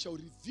comes, He shall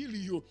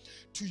reveal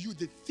to you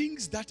the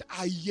things that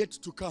are yet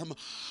to come.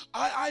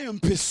 I am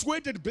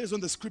persuaded, based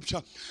on the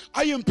scripture,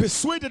 I am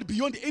persuaded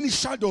beyond any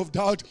shadow of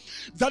doubt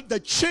that the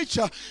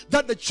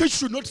church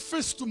should not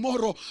face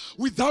tomorrow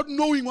without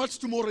knowing what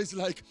tomorrow is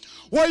like.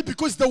 Why?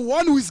 Because the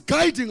one who is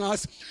guiding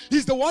us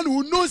is the one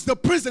who knows the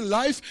present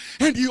life,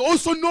 and He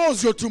also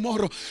knows your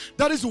tomorrow.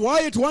 That is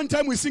why at one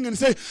time we sing and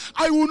say,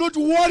 I will not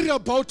worry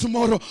about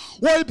tomorrow.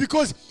 Why?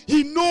 Because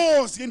He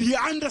knows and He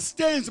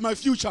understands my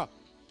future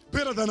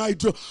better than I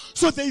do.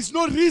 So there is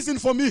no reason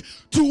for me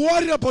to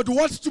worry about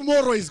what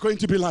tomorrow is going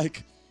to be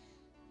like.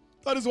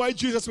 That is why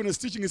Jesus, when He's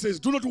teaching, He says,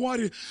 do not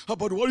worry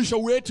about what you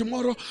shall wear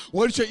tomorrow,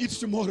 what you shall eat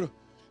tomorrow.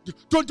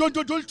 Don't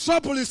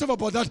trouble yourself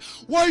about that.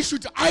 Why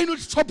should I not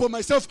trouble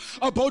myself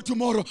about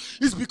tomorrow?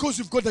 It's because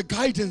you've got the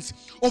guidance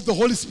of the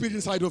Holy Spirit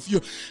inside of you.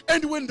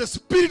 And when the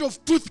Spirit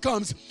of truth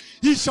comes,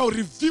 He shall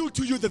reveal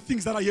to you the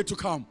things that are yet to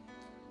come.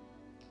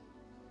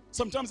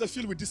 Sometimes I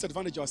feel we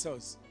disadvantage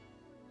ourselves.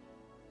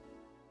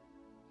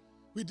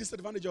 We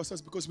disadvantage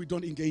ourselves because we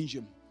don't engage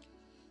Him.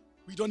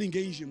 We don't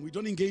engage Him. We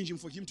don't engage Him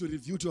for Him to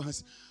reveal to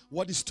us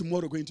what is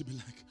tomorrow going to be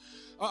like.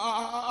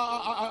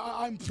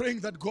 I'm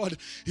praying that God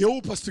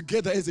help us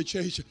together as a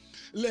church.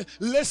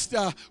 Lest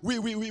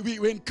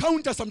we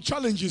encounter some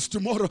challenges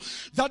tomorrow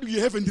that we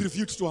haven't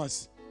revealed to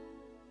us.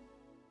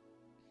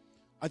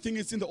 I think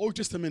it's in the Old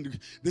Testament.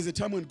 There's a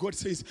time when God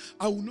says,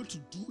 I will not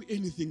do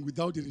anything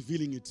without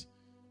revealing it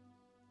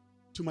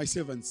to my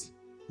servants.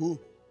 Who?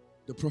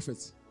 The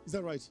prophets. Is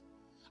that right?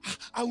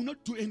 I will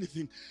not do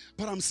anything.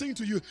 But I'm saying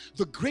to you,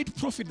 the great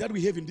prophet that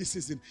we have in this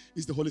season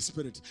is the Holy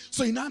Spirit.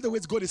 So in other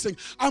words, God is saying,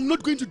 I'm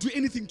not going to do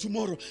anything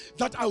tomorrow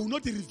that I will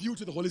not reveal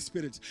to the Holy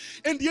Spirit.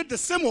 And yet the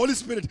same Holy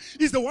Spirit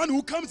is the one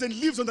who comes and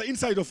lives on the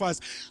inside of us.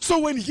 So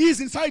when He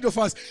is inside of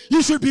us,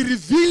 He should be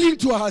revealing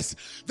to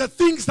us the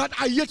things that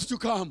are yet to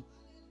come.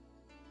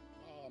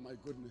 Oh my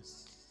goodness.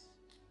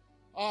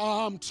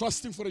 I'm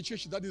trusting for a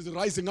church that is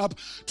rising up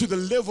to the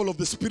level of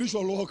the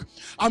spiritual walk.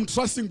 I'm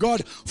trusting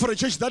God for a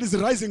church that is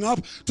rising up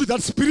to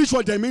that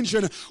spiritual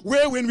dimension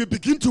where when we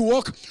begin to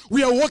walk,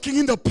 we are walking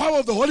in the power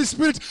of the Holy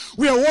Spirit.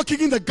 We are walking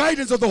in the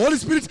guidance of the Holy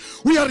Spirit.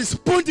 We are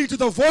responding to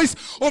the voice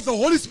of the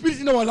Holy Spirit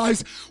in our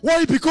lives.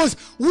 Why? Because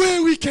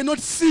where we cannot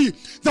see,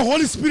 the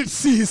Holy Spirit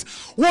sees.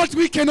 What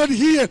we cannot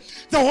hear,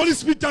 the Holy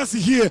Spirit does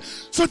hear.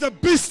 So the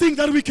best thing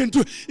that we can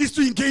do is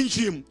to engage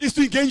Him.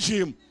 Engage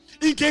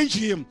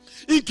Him.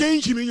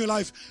 Engage Him in your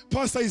life.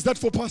 Pastor, is that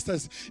for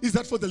pastors? Is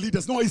that for the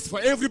leaders? No, it's for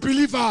every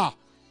believer.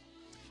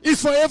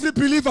 It's for every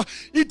believer.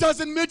 It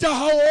doesn't matter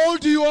how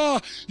old you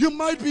are. You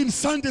might be in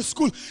Sunday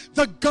school.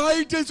 The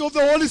guidance of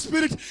the Holy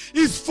Spirit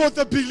is for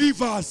the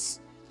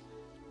believers.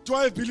 Do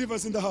I have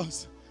believers in the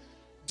house?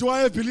 Do I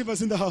have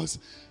believers in the house?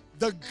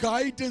 The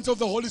guidance of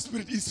the Holy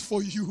Spirit is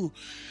for you.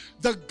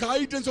 The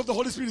guidance of the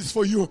Holy Spirit is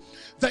for you.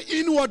 The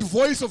inward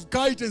voice of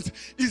guidance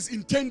is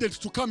intended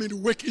to come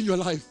and work in your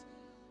life.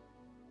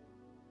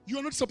 You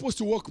are not supposed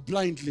to walk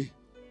blindly.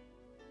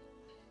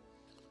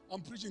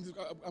 I'm preaching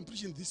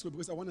this way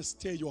because I want to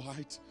stir your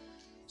heart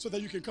so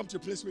that you can come to a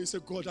place where you say,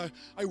 God,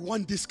 I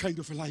want this kind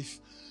of a life.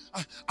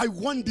 I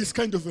want this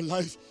kind of a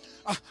life.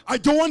 I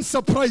don't want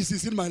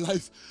surprises in my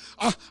life.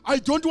 I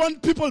don't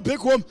want people back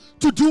home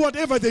to do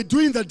whatever they do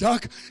in the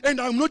dark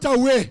and I'm not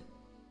aware.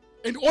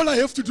 And all I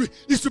have to do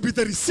is to be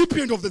the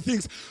recipient of the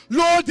things.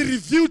 Lord,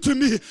 reveal to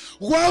me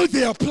while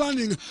they are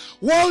planning,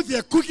 while they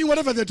are cooking,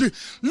 whatever they're doing.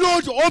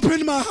 Lord,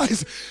 open my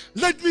eyes.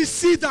 Let me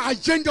see the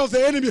agenda of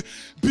the enemy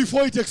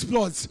before it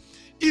explodes.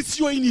 It's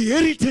your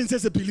inheritance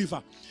as a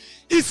believer.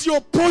 It's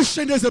your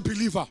portion as a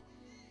believer.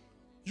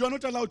 You are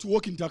not allowed to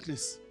walk in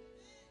darkness.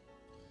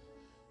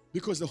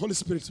 Because the Holy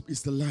Spirit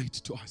is the light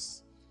to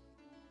us.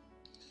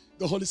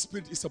 The Holy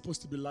Spirit is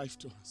supposed to be life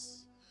to us.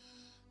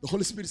 The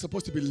Holy Spirit is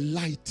supposed to be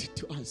light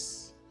to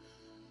us,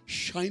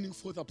 shining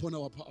forth upon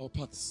our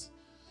paths,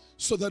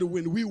 so that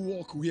when we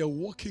walk, we are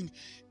walking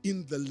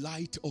in the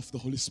light of the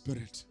Holy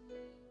Spirit.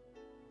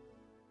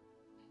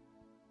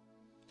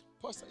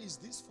 Pastor, is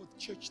this for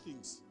church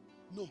things?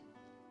 No.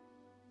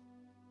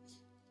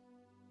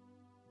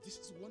 This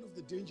is one of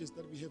the dangers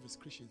that we have as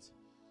Christians.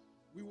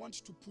 We want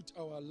to put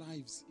our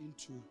lives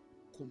into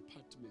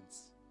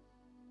compartments.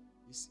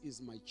 This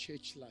is my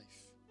church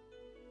life.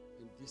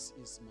 And this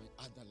is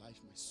my other life,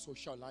 my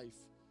social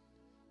life.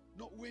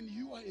 No, when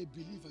you are a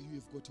believer, you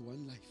have got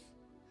one life.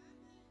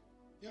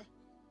 Yeah.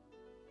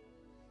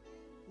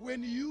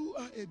 When you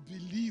are a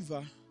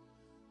believer,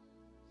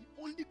 you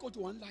only got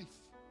one life.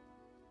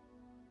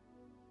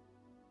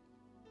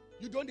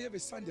 You don't have a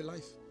Sunday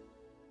life.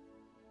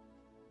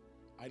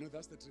 I know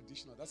that's the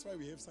traditional. That's why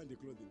we have Sunday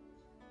clothing.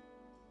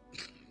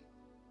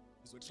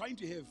 So we're trying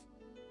to have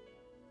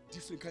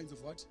different kinds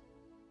of what?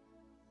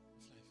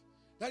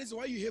 That is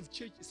why you have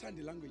church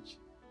Sunday language.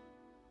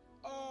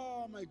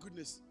 Oh my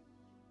goodness.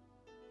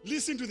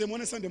 Listen to them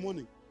on a Sunday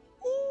morning.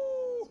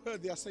 Ooh,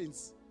 they are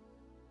saints.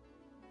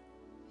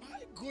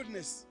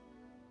 goodness.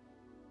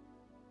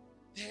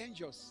 The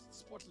angels,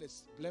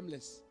 spotless,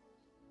 blameless.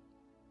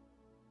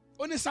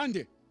 On a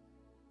Sunday,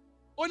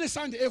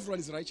 everyone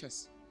is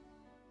righteous.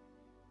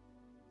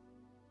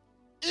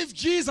 If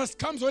Jesus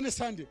comes on a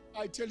Sunday,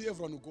 I tell you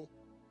everyone will go.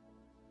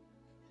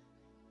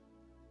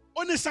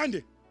 On a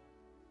Sunday.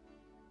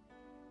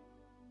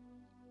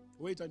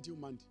 Wait until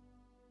Monday.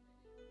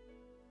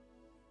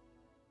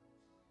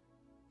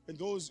 And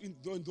those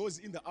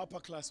in the upper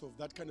class of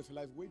that kind of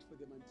life, wait for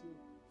them until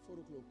 4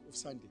 o'clock of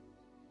Sunday.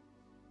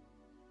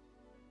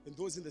 And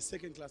those in the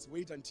second class,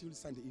 wait until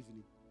Sunday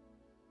evening.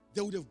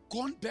 They would have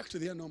gone back to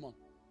their normal.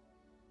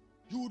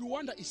 You would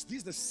wonder, is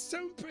this the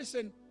same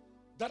person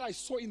that I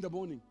saw in the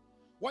morning?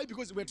 Why?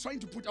 Because we're trying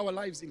to put our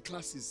lives in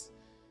classes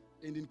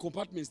and in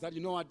compartments that,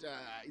 you know what,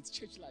 it's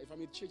church life.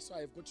 I'm at church, so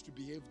I've got to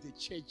behave the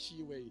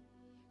churchy way.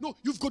 No,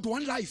 you've got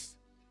one life.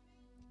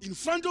 In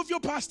front of your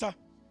pastor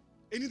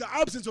and in the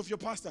absence of your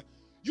pastor,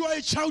 you are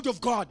a child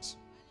of God.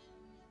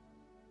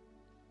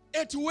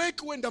 At work,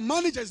 when the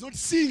manager is not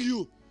seeing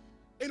you,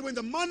 and when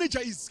the manager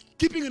is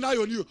keeping an eye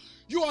on you,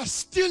 you are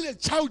still a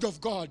child of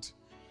God.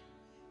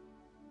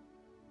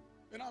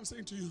 And I'm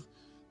saying to you,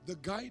 the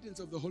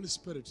guidance of the Holy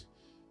Spirit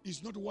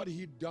is not what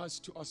He does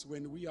to us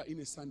when we are in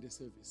a Sunday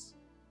service.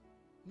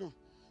 No,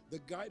 the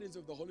guidance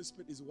of the Holy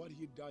Spirit is what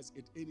He does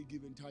at any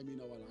given time in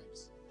our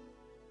lives.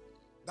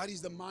 That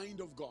is the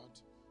mind of God.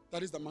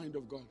 That is the mind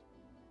of God.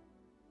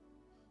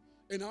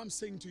 And I'm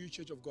saying to you,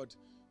 Church of God,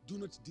 do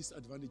not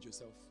disadvantage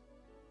yourself.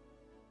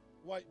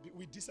 Why?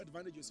 We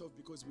disadvantage yourself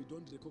because we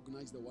don't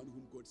recognize the one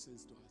whom God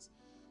sends to us.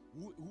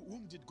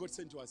 Whom did God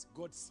send to us?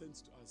 God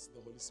sends to us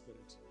the Holy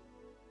Spirit.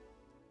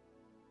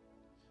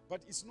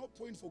 But it's no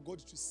point for God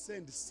to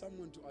send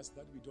someone to us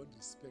that we don't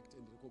respect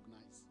and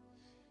recognize.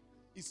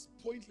 It's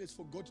pointless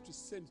for God to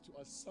send to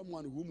us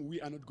someone whom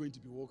we are not going to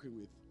be walking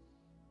with.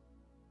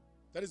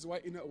 That is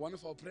why in one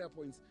of our prayer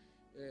points,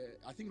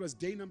 I think it was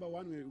day number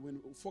 1, when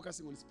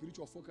focusing on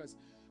spiritual focus,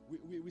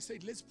 we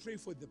said, let's pray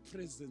for the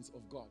presence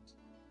of God,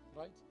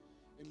 right?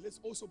 And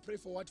let's also pray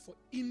for what? For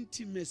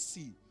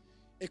intimacy,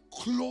 a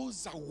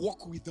closer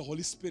walk with the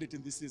Holy Spirit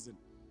in this season.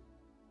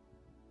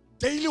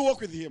 Daily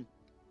walk with Him.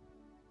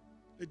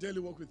 A daily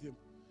walk with Him.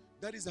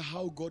 That is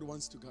how God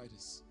wants to guide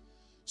us.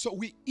 So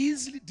we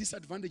easily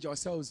disadvantage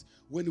ourselves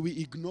when we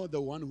ignore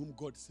the one whom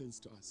God sends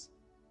to us.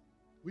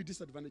 We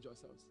disadvantage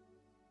ourselves.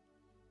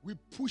 We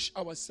push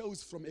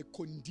ourselves from a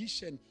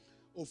condition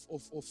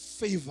of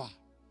favor,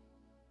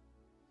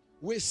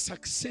 where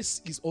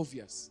success is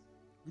obvious.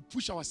 We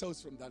push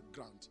ourselves from that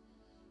ground.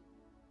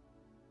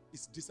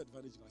 It's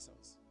disadvantaging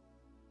ourselves.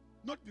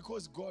 Not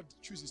because God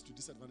chooses to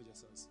disadvantage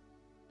ourselves.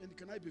 And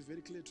can I be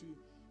very clear to you?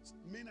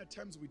 Many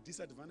times we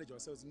disadvantage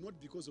ourselves not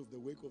because of the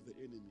work of the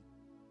enemy.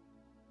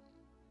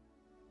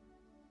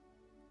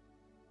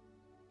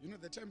 You know,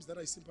 the times that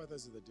I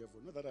sympathize with the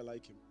devil, not that I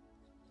like him.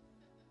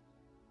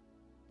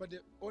 But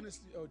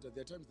honestly, Elder,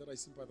 there are times that I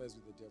sympathize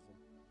with the devil.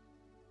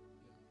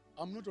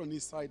 Yeah. I'm not on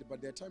his side,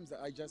 but there are times that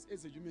I just,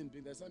 as a human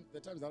being, there are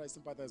times that I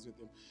sympathize with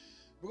him.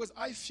 Because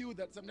I feel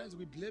that sometimes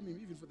we blame him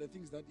even for the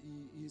things that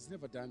he's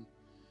never done.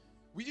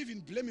 We even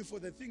blame him for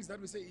the things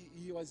that we say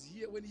he was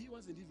here when he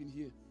wasn't even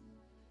here.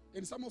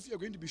 And some of you are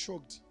going to be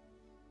shocked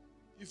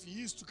if he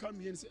used to come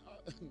here and say,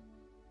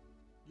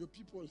 your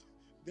people,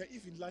 they're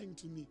even lying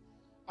to me.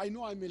 I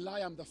know I'm a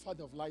liar, I'm the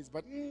father of lies,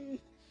 but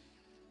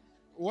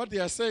what they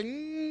are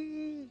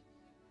saying,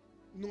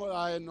 no,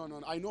 I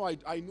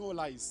know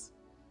lies.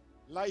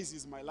 Lies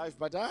is my life,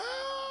 but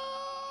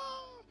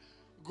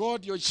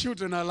God, your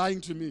children are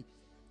lying to me.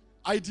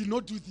 I did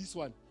not do this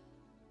one.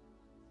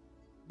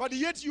 But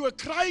yet you were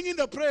crying in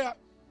the prayer,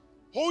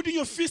 holding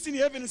your fist in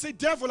heaven and say,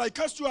 devil, I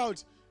cast you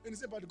out. And you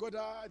say, but God,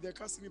 they're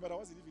casting me, but I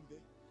wasn't even there.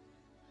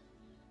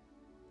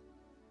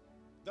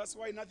 That's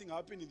why nothing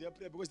happened in their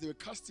prayer, because they were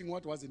casting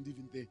what wasn't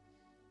even there.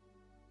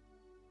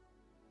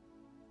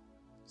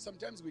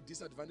 Sometimes we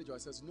disadvantage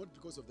ourselves not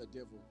because of the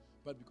devil,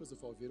 but because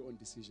of our very own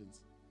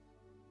decisions.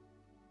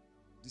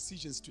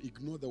 Decisions to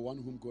ignore the one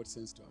whom God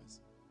sends to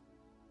us.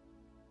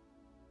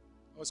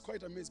 I was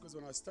quite amazed because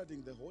when I was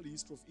studying the whole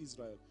history of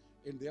Israel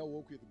and their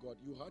walk with God,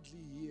 you hardly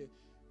hear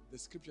the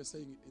scripture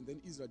saying, and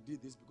then Israel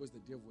did this because the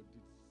devil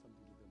did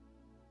something to them.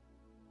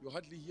 You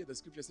hardly hear the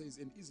scripture says,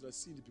 and Israel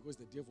sinned because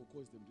the devil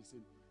caused them to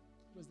sin.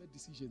 It was their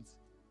decisions.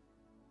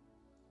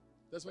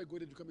 That's why God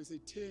had to come and say,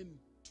 turn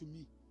to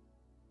me.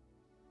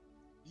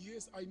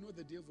 Yes, I know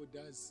the devil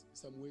does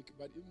some work,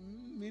 but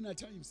many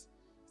times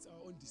it's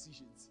our own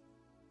decisions.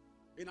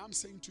 And I'm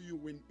saying to you,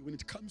 when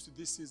it comes to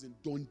this season,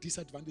 don't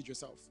disadvantage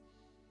yourself.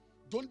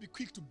 Don't be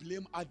quick to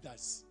blame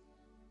others.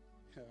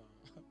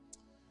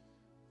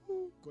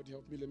 God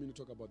help me, let me not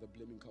talk about the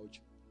blaming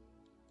culture.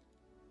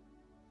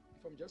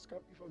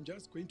 If I'm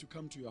just going to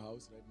come to your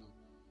house right now,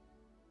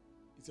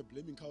 it's a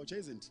blaming culture,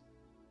 isn't it?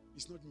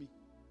 It's not me.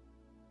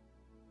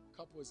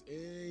 Couples,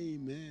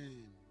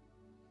 amen.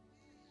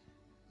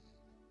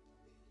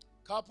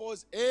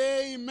 Couples,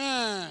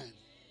 amen.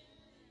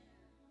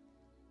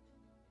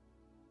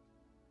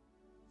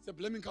 It's a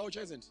blaming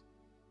culture, isn't it?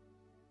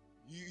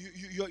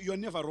 You're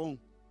never wrong.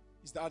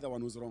 It's the other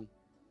one who's wrong.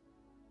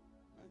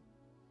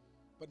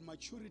 But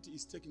maturity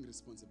is taking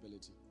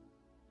responsibility.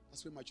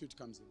 That's where maturity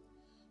comes in.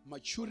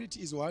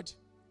 Maturity is what?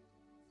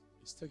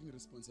 It's taking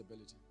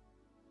responsibility.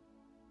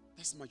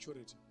 That's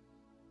maturity.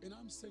 And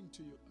I'm saying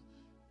to you,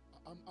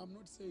 I'm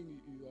not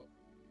saying you are,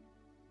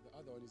 the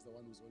other one is the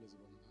one who's always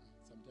wrong.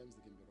 Sometimes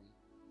they can be wrong.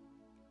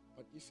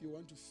 But if you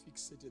want to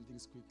fix certain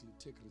things quickly,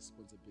 take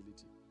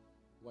responsibility.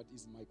 What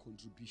is my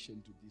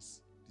contribution to this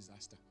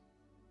disaster?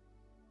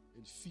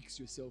 And fix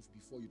yourself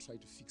before you try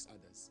to fix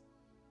others.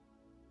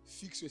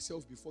 Fix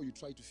yourself before you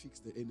try to fix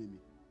the enemy.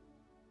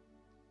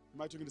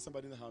 Am I talking to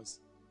somebody in the house?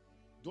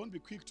 Don't be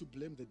quick to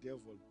blame the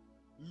devil.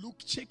 Look,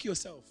 check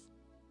yourself.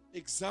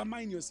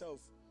 Examine yourself.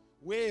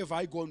 Where have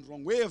I gone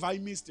wrong? Where have I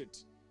missed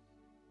it?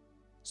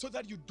 So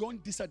that you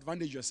don't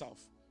disadvantage yourself.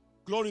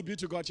 Glory be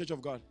to God, Church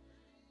of God.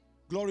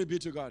 Glory be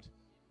to God.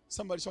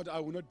 Somebody shout, I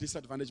will not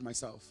disadvantage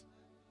myself.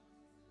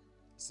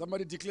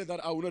 Somebody declare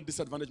that I will not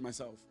disadvantage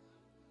myself.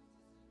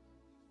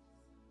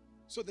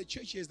 So the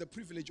church has the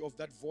privilege of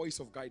that voice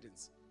of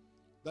guidance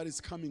that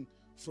is coming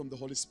from the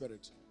Holy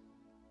Spirit.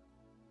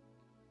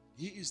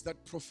 He is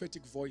that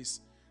prophetic voice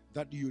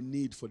that you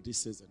need for this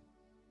season.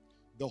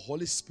 The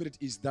Holy Spirit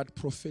is that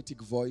prophetic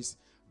voice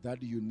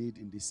that you need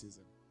in this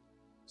season.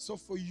 So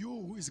for you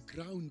who is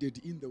grounded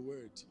in the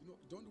word,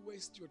 don't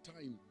waste your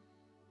time.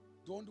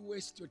 Don't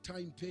waste your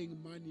time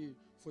paying money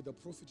for the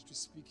prophet to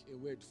speak a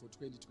word for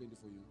 2020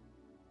 for you.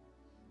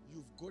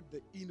 You've got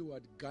the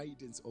inward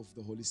guidance of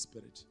the Holy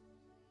Spirit.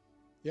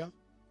 Yeah?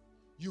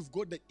 You've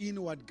got the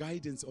inward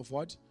guidance of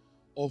what?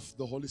 Of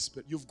the Holy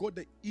Spirit. You've got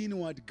the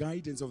inward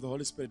guidance of the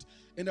Holy Spirit.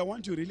 And I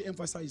want to really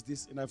emphasize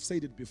this, and I've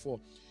said it before.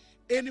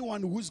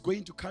 Anyone who's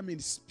going to come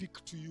and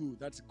speak to you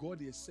that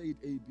God has said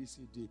A, B,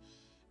 C, D,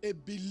 a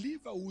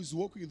believer who's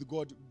walking with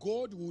God,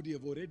 God would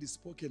have already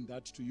spoken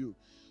that to you.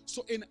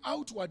 So an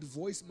outward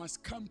voice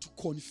must come to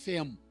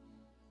confirm.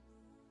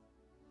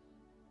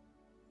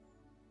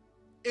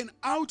 An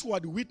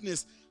outward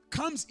witness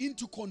comes in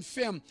to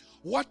confirm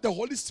what the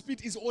Holy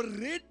Spirit is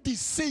already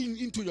saying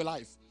into your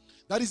life.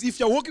 That is, if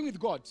you're walking with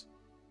God,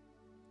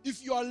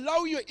 if you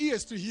allow your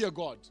ears to hear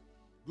God,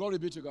 glory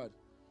be to God.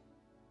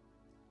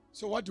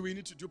 So what do we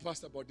need to do,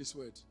 Pastor, about this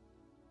word?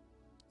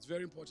 It's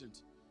very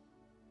important.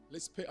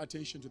 Let's pay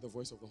attention to the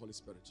voice of the Holy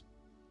Spirit.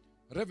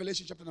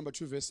 Revelation chapter number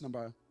 2, verse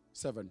number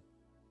 7.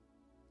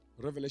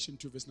 Revelation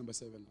 2, verse number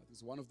 7.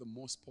 It's one of the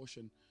most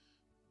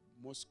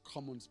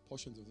common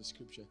portions of the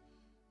scripture.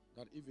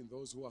 That even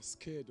those who are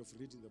scared of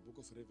reading the book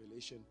of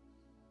Revelation,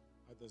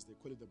 others they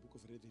call it the book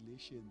of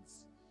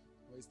Revelations.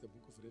 Why is the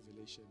book of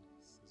Revelation?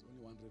 There's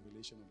only one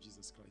revelation of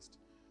Jesus Christ.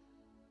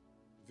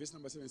 Verse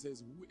number 7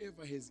 says,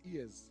 whoever has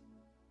ears,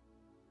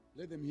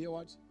 let them hear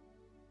what?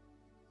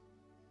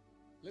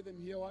 Let them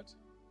hear what?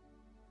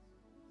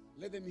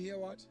 Let them hear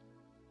what?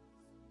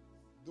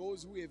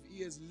 Those who have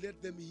ears, let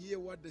them hear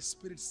what the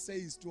Spirit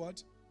says to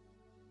what?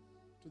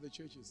 To the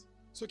churches.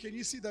 So can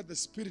you see that the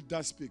Spirit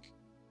does speak?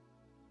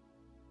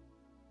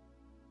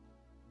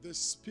 The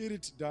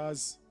Spirit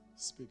does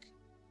speak.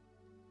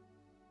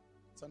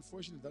 It's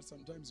unfortunate that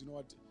sometimes,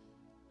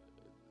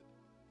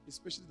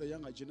 especially the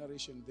younger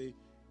generation, they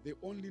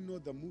only know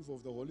the move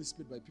of the Holy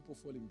Spirit by people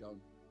falling down.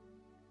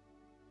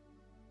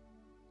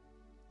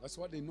 That's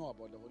what they know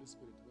about the Holy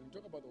Spirit. When you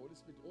talk about the Holy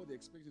Spirit, all they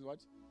expect is what?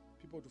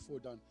 People to fall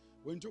down.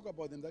 When you talk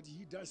about them, that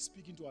He does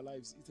speak into our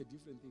lives, it's a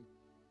different thing.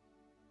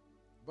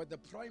 But the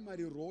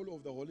primary role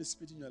of the Holy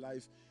Spirit in your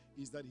life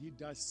is that He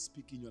does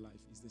speak in your life.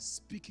 It's the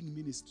speaking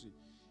ministry.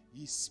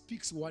 He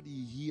speaks what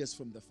He hears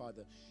from the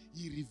Father.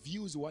 He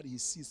reveals what He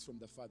sees from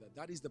the Father.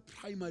 That is the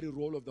primary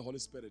role of the Holy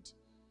Spirit.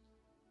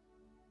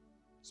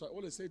 So I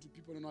always say to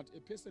people, a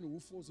person who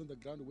falls on the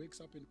ground,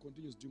 wakes up and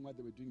continues doing what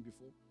they were doing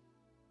before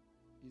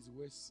is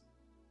worse.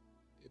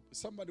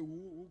 Somebody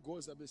who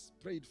goes up is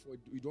prayed for,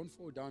 you don't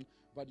fall down,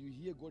 but you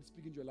hear God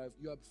speaking to your life,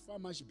 you are far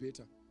much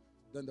better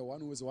than the one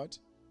who is what?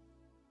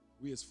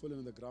 Who has fallen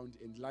on the ground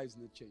and lives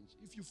not changed.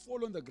 If you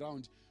fall on the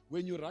ground,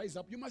 when you rise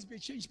up, you must be a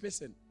changed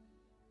person.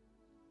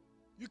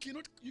 You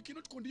cannot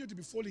continue to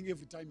be falling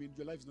every time and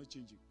your life is not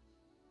changing.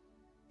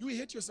 You will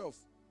hate yourself.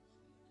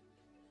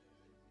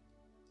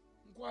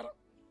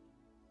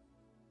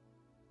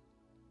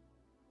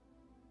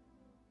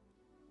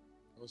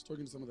 I was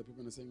talking to some of the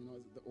people and saying,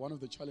 one of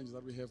the challenges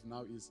that we have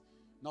now is,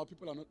 now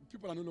people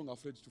are no longer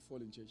afraid to fall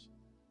in church.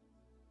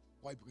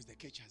 Why? Because they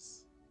catch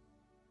us.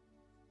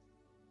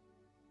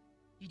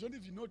 You don't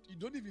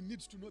even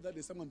need to know that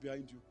there's someone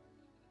behind you.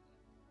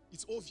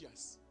 It's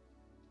obvious.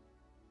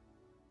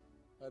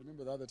 I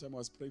remember the other time I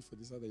was praying for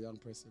this other young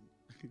person.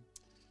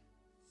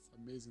 It's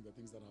amazing the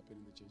things that happen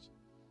in the church.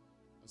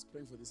 I was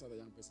praying for this other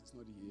young person. It's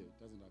not here. It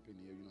doesn't happen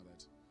here. You know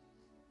that.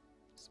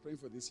 I was praying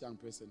for this young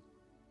person.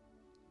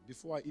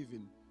 Before I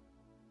even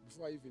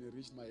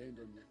reached my end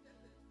on me.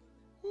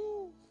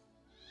 Woo.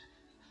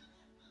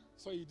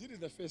 So he did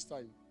it the first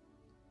time.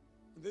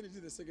 And then he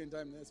did the second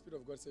time. And the Spirit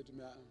of God said to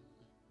me,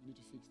 you need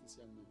to fix this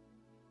young man.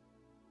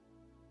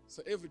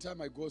 So every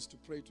time I go to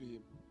pray to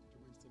him,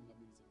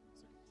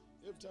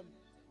 every time,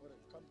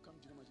 come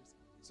to my chest.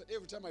 So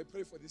every time I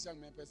pray for this young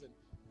man person,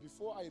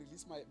 before I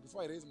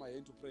raise my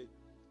hand to pray,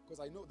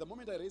 Because I know the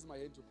moment I raise my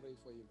hand to pray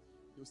for him,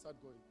 he'll start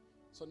going.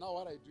 So now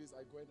what I do is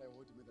I go and I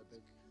hold him at the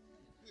back.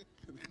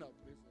 And then I'll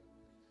pray for him.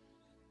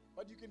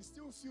 But you can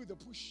still feel the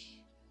push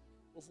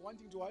of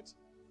wanting to what? To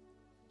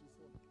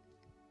fall.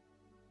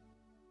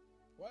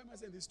 Why am I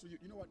saying this to you?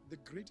 You know what? The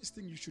greatest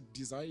thing you should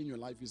desire in your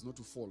life is not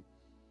to fall.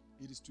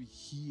 It is to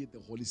hear the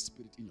Holy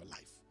Spirit in your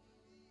life.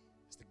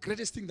 It's the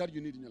greatest thing that you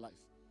need in your life.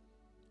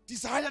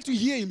 Desire to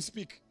hear him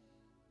speak.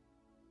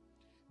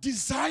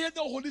 Desire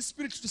the Holy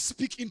Spirit to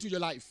speak into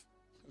your life.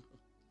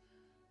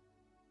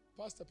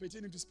 Pastor,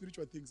 pertaining to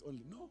spiritual things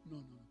only. No.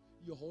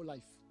 Your whole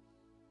life.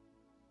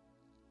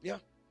 Yeah.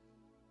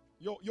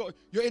 Your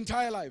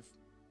entire life.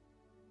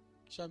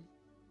 Sham,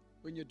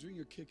 when you're doing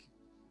your cake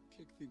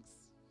things.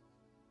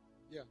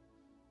 Yeah.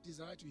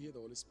 Desire to hear the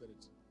Holy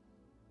Spirit.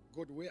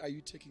 God, where are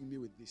you taking me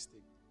with this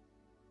thing?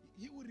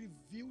 He will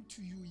reveal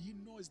to you. He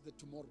knows the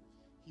tomorrow.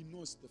 He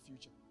knows the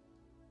future.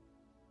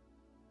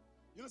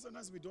 You know,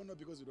 sometimes we don't know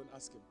because we don't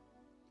ask him.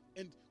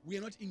 And we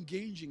are not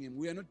engaging him.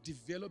 We are not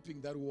developing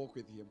that walk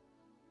with him.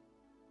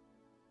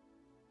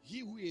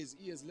 He who has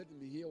ears, let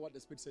him hear what the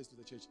Spirit says to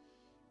the church.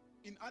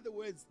 In other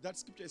words, that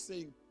scripture is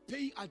saying,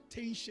 pay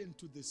attention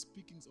to the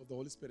speakings of the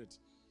Holy Spirit.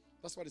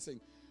 That's what it's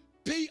saying.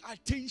 Pay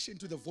attention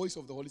to the voice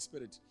of the Holy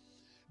Spirit.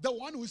 The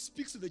one who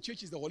speaks to the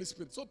church is the Holy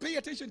Spirit. So pay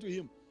attention to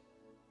him.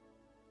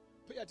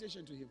 Pay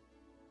attention to him.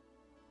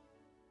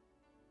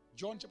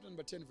 John chapter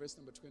number 10, verse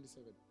number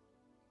 27.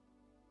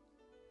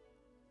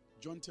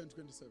 John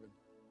 10:27.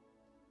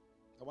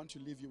 I want to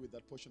leave you with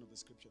that portion of the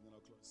scripture, and then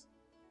I'll close.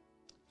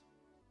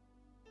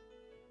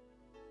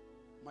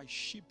 My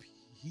sheep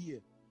hear.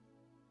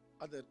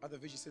 Other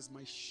version says,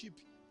 my sheep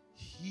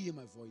hear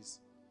my voice.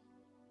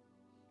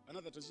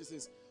 Another translation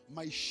says,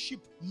 my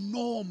sheep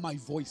know my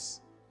voice.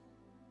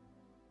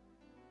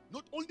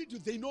 Not only do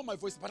they know my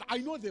voice, but I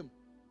know them.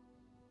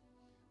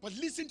 But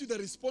listen to the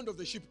response of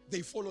the sheep.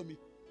 They follow me.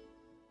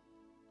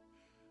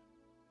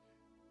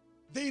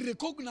 They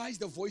recognize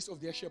the voice of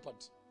their shepherd.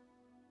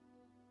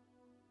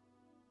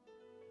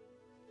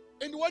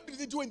 And what do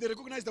they do when they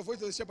recognize the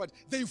voice of the shepherd?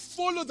 They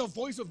follow the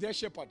voice of their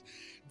shepherd.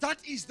 That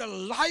is the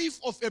life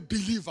of a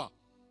believer.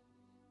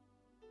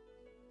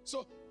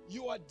 So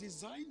you are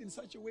designed in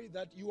such a way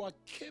that you are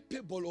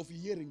capable of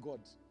hearing God.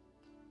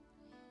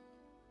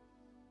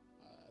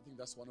 I think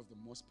that's one of the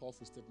most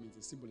powerful statements,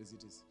 as simple as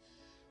it is.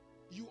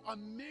 You are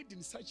made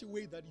in such a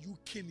way that you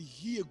can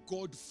hear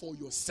God for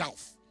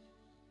yourself.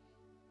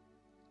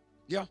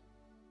 Yeah.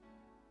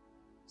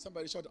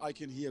 Somebody shout, I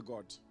can hear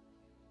God.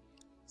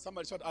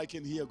 Somebody shout, I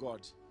can hear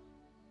God.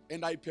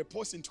 And I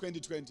purpose in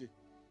 2020.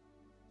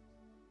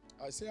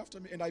 I say after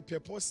me, and I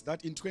purpose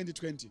that in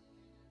 2020,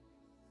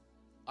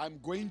 I'm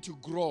going to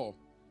grow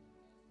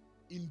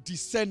in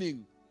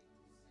discerning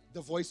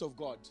the voice of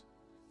God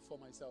for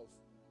myself.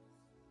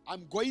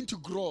 I'm going to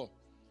grow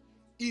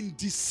in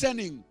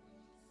discerning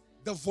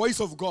the voice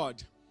of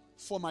God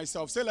for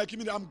myself. Say like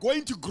me, I'm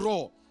going to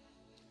grow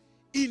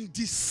in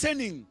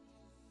discerning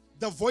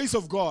the voice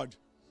of God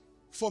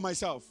for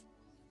myself.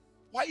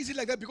 Why is it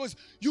like that? Because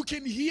you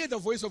can hear the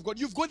voice of God.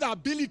 You've got the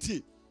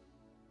ability.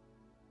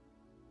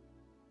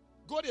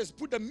 God has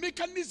put a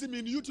mechanism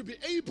in you to be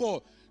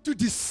able to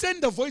discern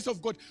the voice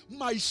of God.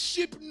 My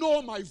sheep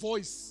know my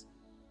voice.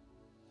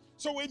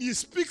 So when he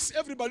speaks,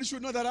 everybody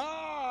should know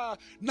that,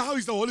 now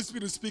is the Holy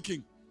Spirit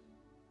speaking.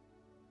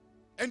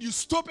 And you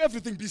stop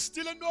everything, be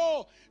still and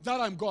know that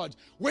I'm God.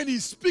 When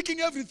he's speaking,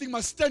 everything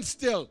must stand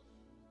still.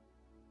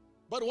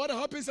 But what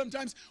happens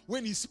sometimes,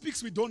 when he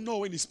speaks, we don't know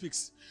when he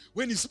speaks.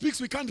 When he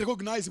speaks, we can't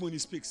recognize him when he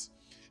speaks.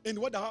 And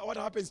what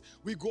happens,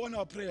 we go on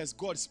our prayers,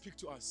 God, speak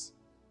to us.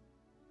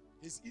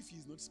 As if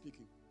he's not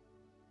speaking.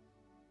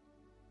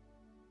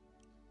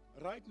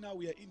 Right now,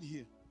 we are in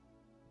here.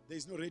 There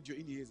is no radio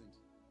in here, isn't it?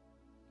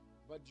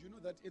 But you know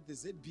that at the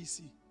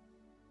ZBC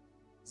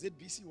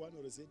 1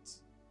 or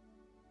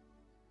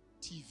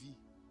ZTV,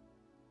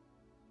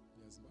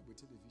 Zimbabwe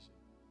television,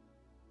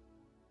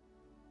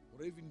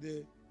 or even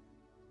the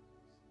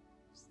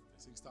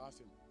Star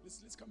FM.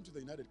 Let's come to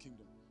the United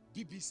Kingdom.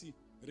 BBC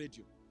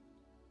radio.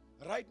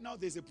 Right now,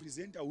 there's a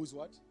presenter who's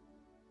what?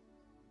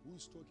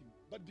 Who's talking.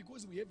 But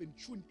because we haven't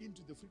tuned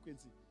into the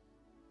frequency,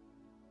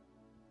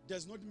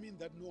 does not mean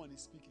that no one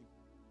is speaking.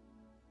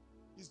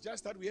 It's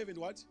just that we haven't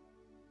what?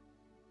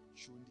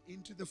 Tuned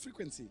into the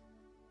frequency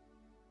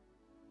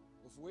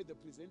of where the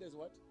presenter is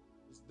what?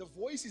 The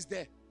voice is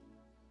there.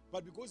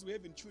 But because we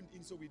haven't tuned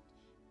in, so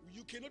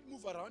you cannot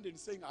move around and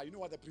saying, you know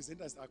what, the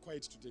presenters are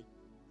quiet today.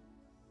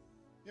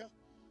 Yeah?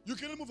 You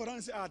cannot move around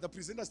and say, the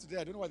presenters today,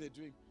 I don't know what they're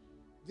doing.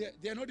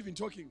 They are not even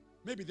talking.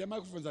 Maybe their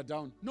microphones are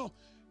down. No,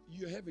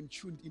 you haven't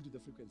tuned into the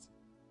frequency.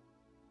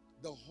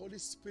 The Holy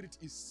Spirit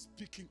is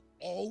speaking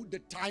all the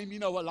time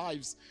in our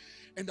lives.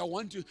 And I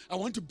want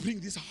to bring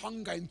this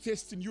hunger and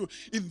thirst in you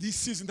in this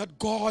season, that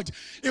God,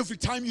 every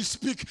time you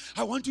speak,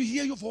 I want to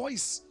hear your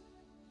voice.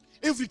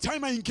 Every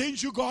time I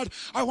engage you, God,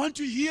 I want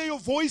to hear your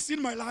voice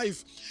in my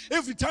life.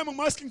 Every time I'm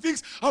asking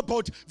things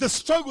about the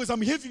struggles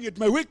I'm having at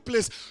my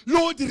workplace,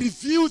 Lord,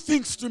 reveal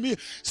things to me.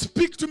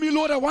 Speak to me,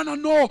 Lord. I want to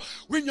know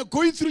when you're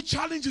going through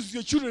challenges with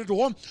your children at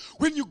home,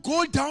 when you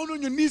go down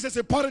on your knees as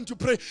a parent to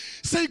pray,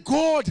 say,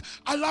 God,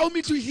 allow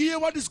me to hear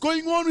what is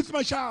going on with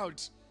my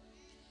child.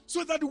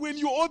 So that when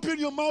you open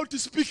your mouth to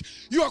speak,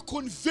 you are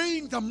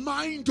conveying the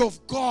mind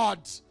of God.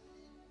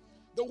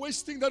 The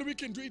worst thing that we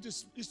can do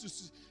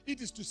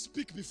is to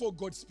speak before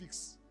God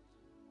speaks.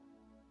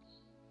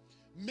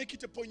 Make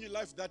it a point in your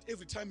life that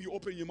every time you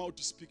open your mouth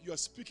to speak, you are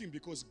speaking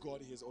because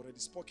God has already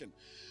spoken.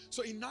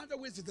 So in other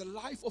words, the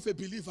life of a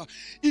believer,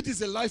 it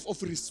is a life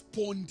of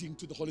responding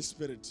to the Holy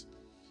Spirit.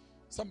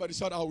 Somebody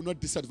shout, I will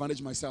not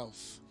disadvantage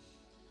myself.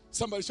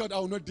 Somebody shout, I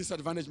will not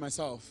disadvantage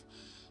myself.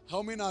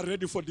 How many are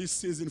ready for this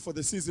season, for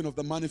the season of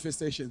the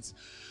manifestations?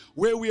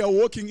 Where we are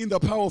walking in the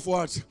power of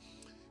what?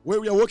 Where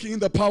we are walking in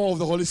the power of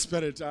the Holy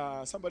Spirit.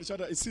 Somebody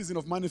shout out, a season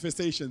of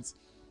manifestations.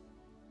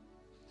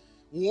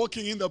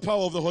 Walking in the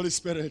power of the Holy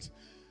Spirit.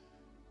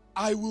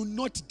 I will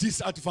not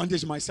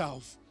disadvantage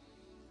myself.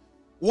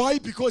 Why?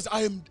 Because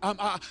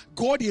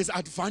God has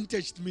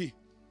advantaged me.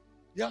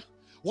 Yeah?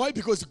 Why?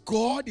 Because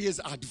God has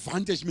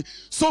advantaged me.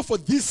 So for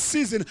this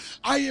season,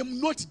 I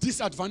am not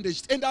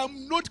disadvantaged. And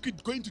I'm not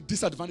going to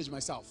disadvantage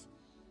myself.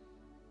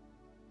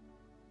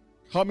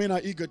 How many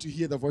are eager to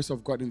hear the voice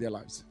of God in their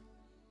lives?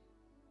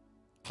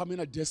 How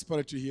many are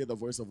desperate to hear the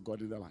voice of God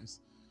in their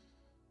lives?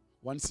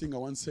 One singer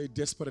once said,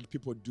 desperate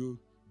people do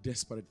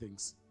desperate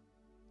things.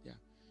 Yeah.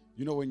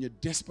 You know, when you're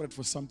desperate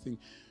for something,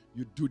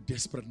 you do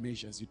desperate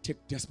measures. You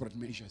take desperate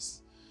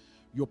measures.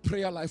 Your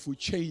prayer life will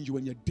change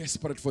when you're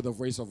desperate for the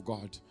voice of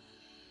God.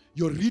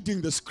 Your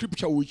reading the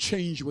scripture will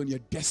change when you're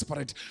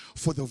desperate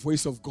for the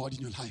voice of God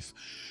in your life.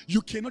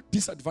 You cannot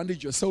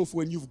disadvantage yourself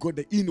when you've got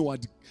the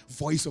inward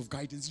voice of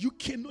guidance. You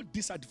cannot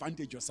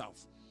disadvantage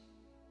yourself.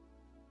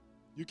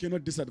 You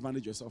cannot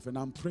disadvantage yourself. And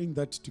I'm praying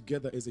that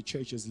together as a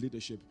church, as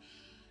leadership,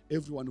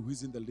 everyone who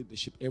is in the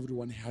leadership,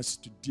 everyone has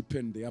to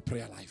deepen their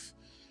prayer life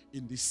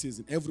in this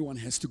season. Everyone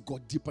has to go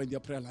deeper in their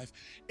prayer life.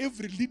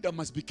 Every leader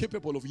must be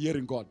capable of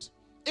hearing God.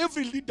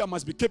 Every leader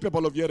must be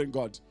capable of hearing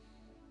God.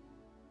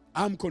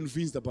 I'm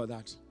convinced about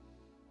that.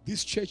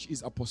 This church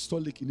is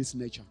apostolic in its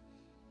nature.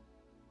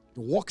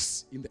 It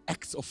walks in the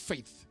acts of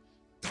faith.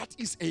 That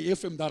is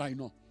AFM that I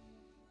know.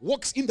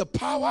 Walks in the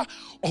power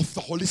of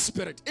the Holy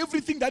Spirit.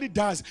 Everything that it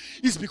does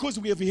is because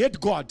we have heard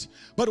God.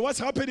 But what's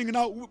happening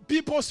now?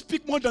 People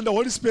speak more than the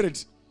Holy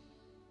Spirit.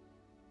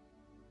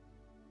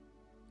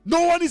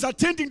 No one is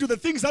attending to the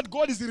things that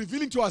God is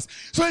revealing to us.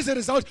 So as a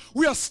result,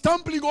 we are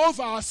stumbling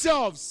over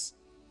ourselves.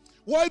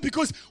 Why?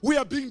 Because we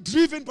are being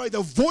driven by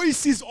the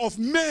voices of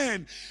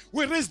men.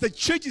 Whereas the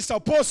church is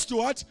supposed to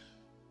what?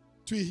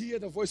 To hear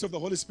the voice of the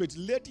Holy Spirit.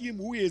 Let him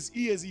who has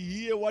ears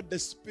hear what the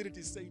Spirit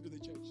is saying to the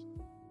church.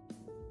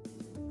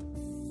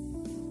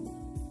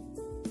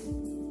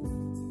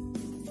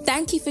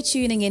 Thank you for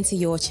tuning into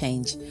Your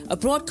Change, a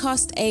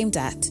broadcast aimed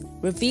at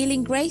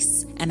revealing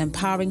grace and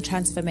empowering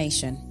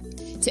transformation.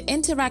 To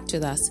interact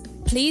with us,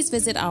 please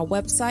visit our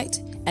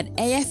website at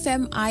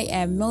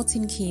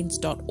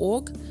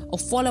afmimmiltonkeynes.org or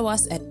follow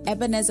us at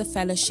Ebenezer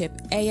Fellowship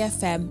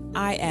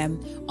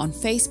AFMIM on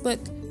Facebook,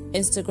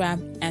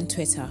 Instagram, and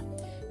Twitter.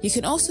 You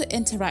can also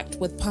interact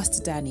with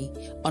Pastor Danny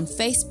on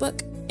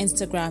Facebook,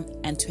 Instagram,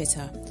 and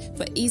Twitter.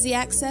 For easy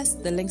access,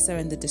 the links are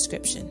in the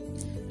description.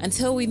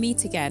 Until we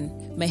meet again,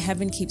 may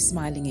heaven keep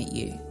smiling at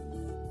you.